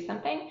how to do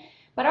something.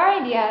 But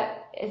our idea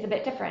is a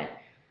bit different.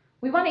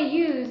 We want to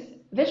use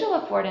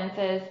visual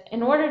affordances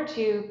in order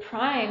to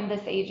prime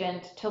this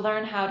agent to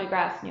learn how to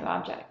grasp new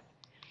objects.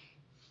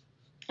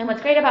 And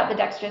what's great about the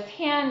dexterous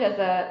hand as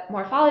a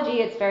morphology,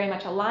 it's very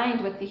much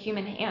aligned with the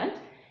human hand.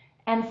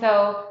 And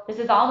so this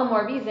is all the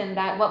more reason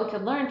that what we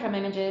could learn from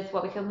images,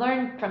 what we could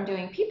learn from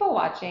doing people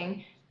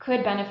watching,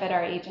 could benefit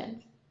our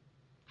agent.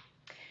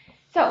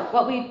 So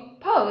what we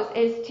pose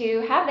is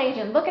to have the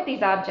agent look at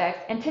these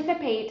objects,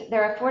 anticipate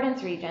their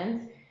affordance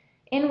regions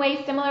in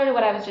ways similar to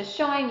what I was just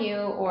showing you,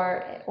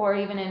 or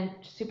even in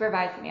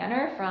supervised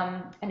manner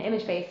from an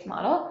image-based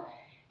model,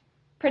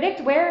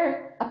 predict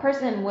where a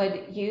person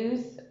would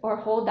use or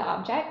hold the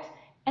object,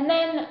 and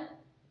then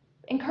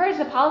encourage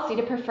the policy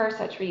to prefer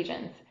such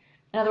regions.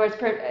 In other words,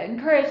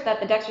 encourage that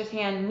the dexterous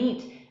hand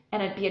meet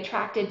and be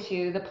attracted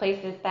to the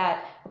places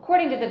that,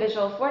 according to the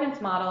visual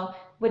affordance model,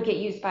 would get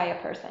used by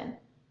a person.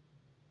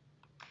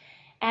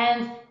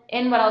 And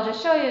in what I'll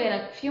just show you in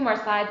a few more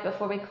slides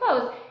before we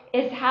close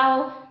is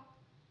how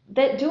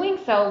that doing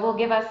so will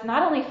give us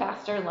not only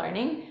faster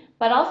learning,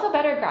 but also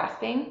better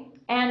grasping,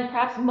 and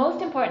perhaps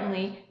most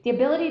importantly, the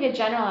ability to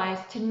generalize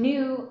to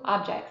new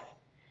objects.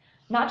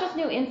 Not just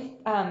new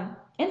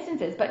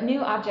instances, but new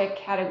object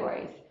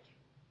categories.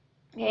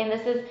 Okay, and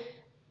this is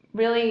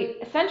really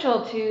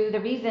essential to the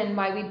reason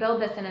why we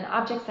build this in an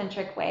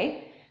object-centric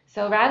way.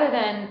 So rather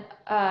than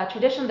a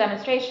traditional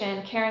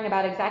demonstration caring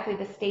about exactly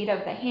the state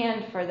of the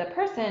hand for the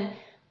person,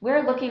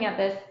 we're looking at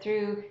this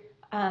through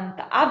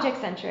the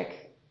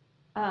object-centric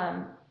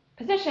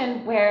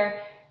position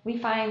where we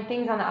find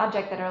things on the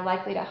object that are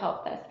likely to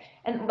help this.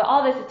 And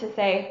all this is to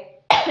say,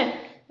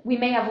 we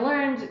may have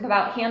learned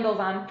about handles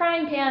on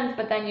frying pans,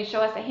 but then you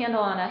show us a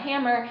handle on a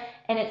hammer,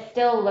 and it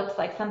still looks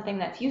like something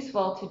that's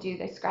useful to do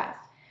this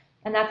grasp.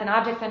 And that's an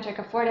object-centric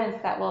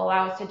affordance that will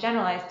allow us to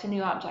generalize to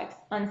new objects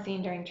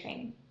unseen during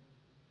training.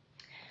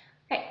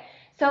 Okay,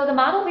 so the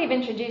model we've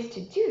introduced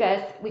to do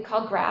this, we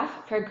call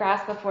GRASP, for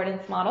Grasp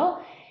Affordance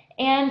Model.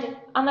 And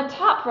on the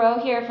top row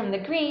here from the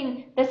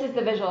green, this is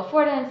the visual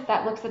affordance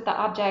that looks at the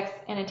objects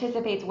and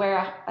anticipates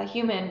where a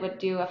human would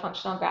do a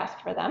functional grasp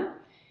for them.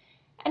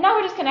 And now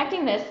we're just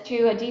connecting this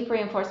to a deep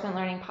reinforcement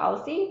learning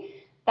policy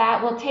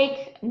that will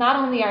take not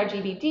only our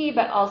GBD,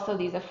 but also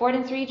these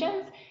affordance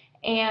regions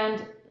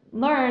and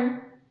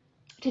learn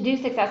to do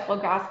successful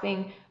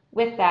grasping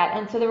with that.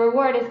 And so the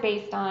reward is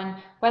based on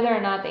whether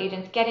or not the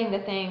agent's getting the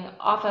thing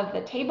off of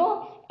the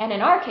table, and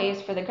in our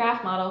case, for the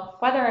graph model,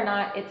 whether or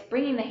not it's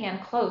bringing the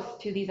hand close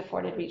to these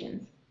afforded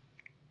regions.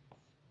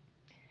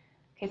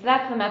 Okay, so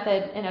that's the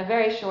method in a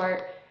very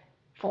short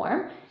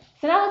form.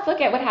 So now let's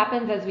look at what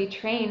happens as we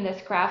train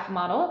this graph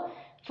model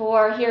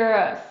for here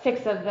are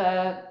 6 of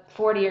the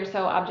 40 or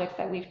so objects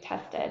that we've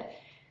tested.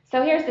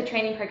 So here's the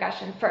training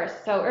progression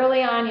first. So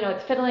early on,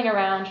 it's fiddling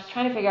around, just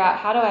trying to figure out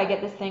how do I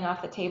get this thing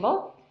off the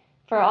table.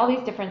 For all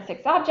these different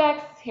 6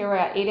 objects, here we're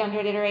at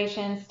 800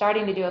 iterations,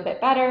 starting to do a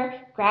bit better,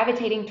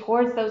 gravitating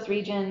towards those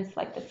regions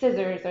like the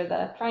scissors or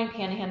the frying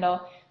pan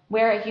handle,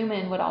 where a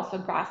human would also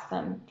grasp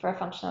them for a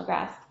functional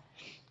grasp.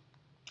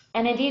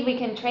 And indeed, we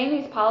can train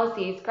these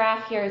policies.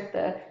 Graph here is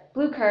the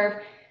blue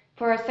curve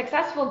for a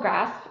successful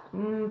grasp,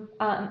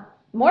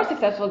 more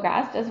successful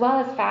grasp, as well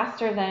as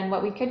faster than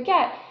what we could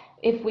get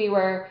if we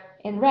were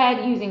in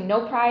red using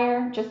no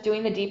prior, just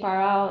doing the deep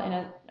RL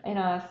in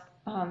a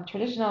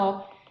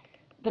traditional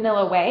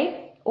vanilla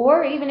way,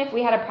 or even if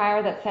we had a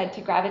prior that said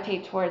to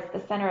gravitate towards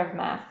the center of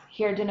mass,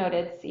 here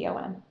denoted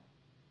COM.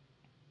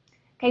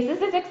 Okay, so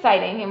this is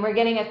exciting, and we're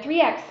getting a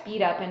 3x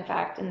speed up, in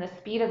fact, in the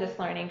speed of this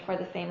learning for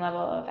the same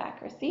level of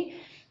accuracy,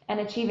 and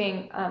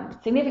achieving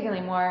significantly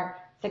more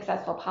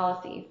successful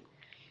policies.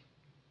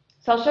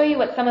 So I'll show you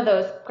what some of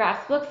those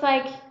graphs look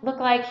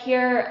like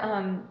here.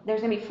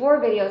 There's going to be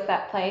 4 videos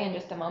that play in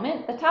just a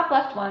moment. The top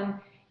left one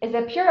is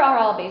a pure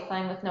RL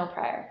baseline with no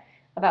prior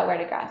about where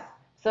to grasp.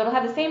 So it'll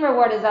have the same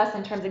reward as us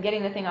in terms of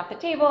getting the thing off the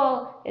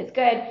table is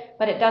good,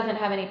 but it doesn't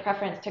have any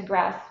preference to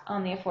grasp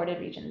on the afforded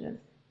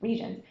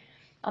regions.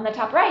 On the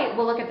top right,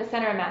 we'll look at the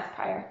center of mass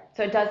prior.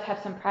 So it does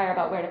have some prior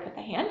about where to put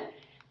the hand.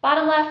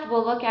 Bottom left,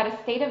 we'll look at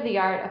a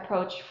state-of-the-art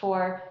approach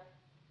for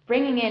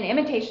bringing in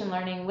imitation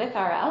learning with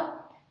RL.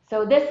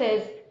 So this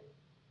is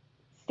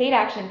state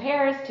action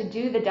pairs to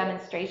do the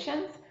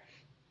demonstrations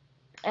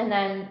and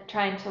then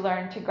trying to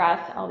learn to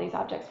grasp all these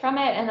objects from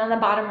it. And on the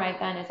bottom right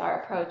then is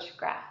our approach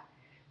graph.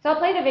 So I'll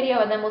play the video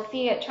and then we'll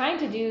see it trying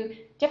to do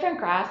different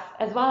graphs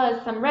as well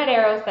as some red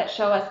arrows that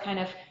show us kind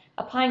of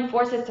applying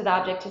forces to the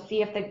object to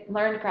see if the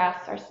learned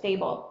graphs are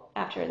stable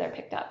after they're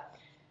picked up.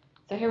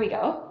 So here we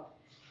go.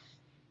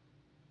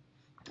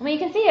 What you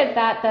can see is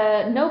that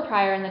the no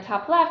prior in the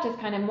top left is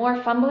kind of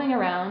more fumbling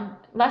around,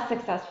 less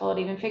successful at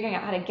even figuring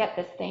out how to get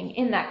this thing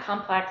in that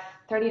complex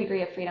 30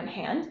 degree of freedom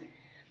hand.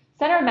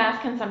 Center of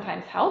mass can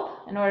sometimes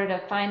help in order to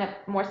find a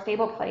more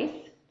stable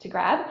place to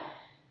grab.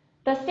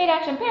 The state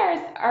action pairs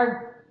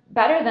are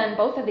better than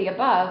both of the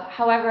above,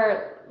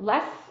 however,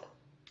 less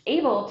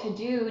able to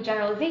do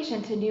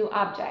generalization to new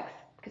objects.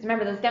 Because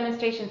remember, those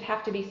demonstrations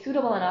have to be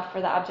suitable enough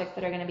for the objects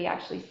that are going to be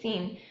actually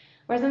seen.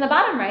 Whereas in the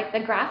bottom right, the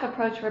graph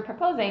approach we're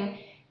proposing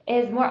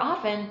is more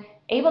often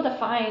able to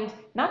find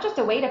not just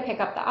a way to pick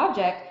up the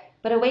object,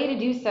 but a way to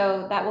do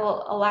so that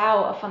will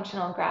allow a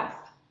functional grasp.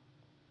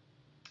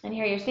 And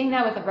here you're seeing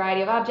that with a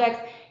variety of objects.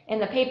 In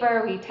the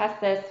paper, we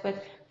test this with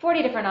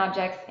 40 different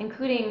objects,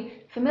 including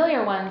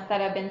familiar ones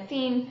that have been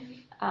seen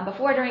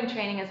before during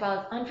training, as well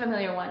as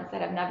unfamiliar ones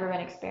that have never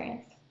been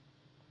experienced.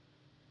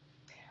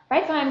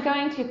 Right, so I'm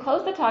going to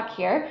close the talk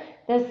here.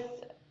 This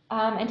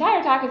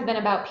entire talk has been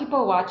about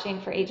people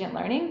watching for agent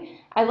learning.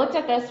 I looked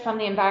at this from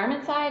the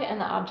environment side and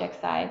the object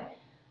side.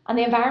 On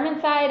the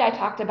environment side, I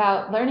talked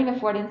about learning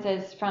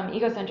affordances from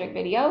egocentric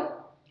video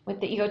with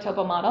the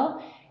egotopo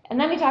model. And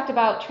then we talked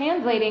about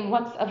translating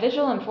what's a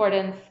visual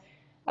affordance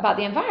about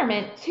the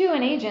environment to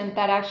an agent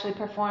that actually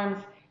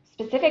performs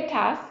specific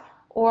tasks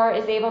or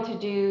is able to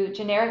do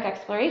generic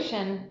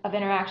exploration of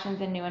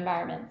interactions in new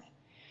environments.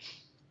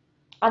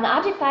 On the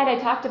object side, I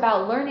talked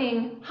about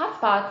learning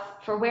hotspots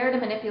for where to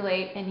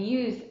manipulate and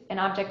use an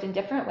object in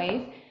different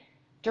ways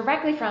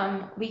directly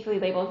from weakly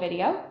labeled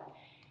video.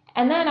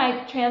 And then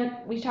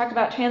we talked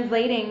about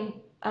translating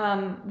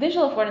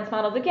visual affordance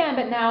models again,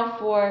 but now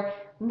for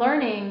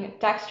learning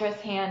dexterous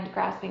hand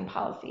grasping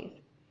policies.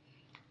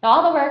 Now,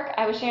 all the work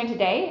I was sharing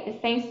today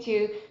is thanks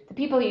to the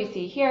people you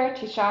see here,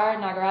 Tushar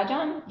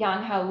Nagarajan,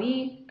 Yanghao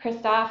Lee,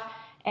 Christoph,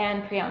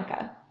 and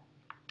Priyanka.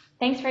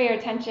 Thanks for your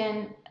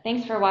attention.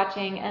 Thanks for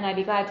watching, and I'd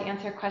be glad to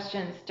answer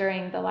questions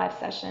during the live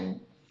session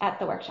at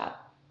the workshop.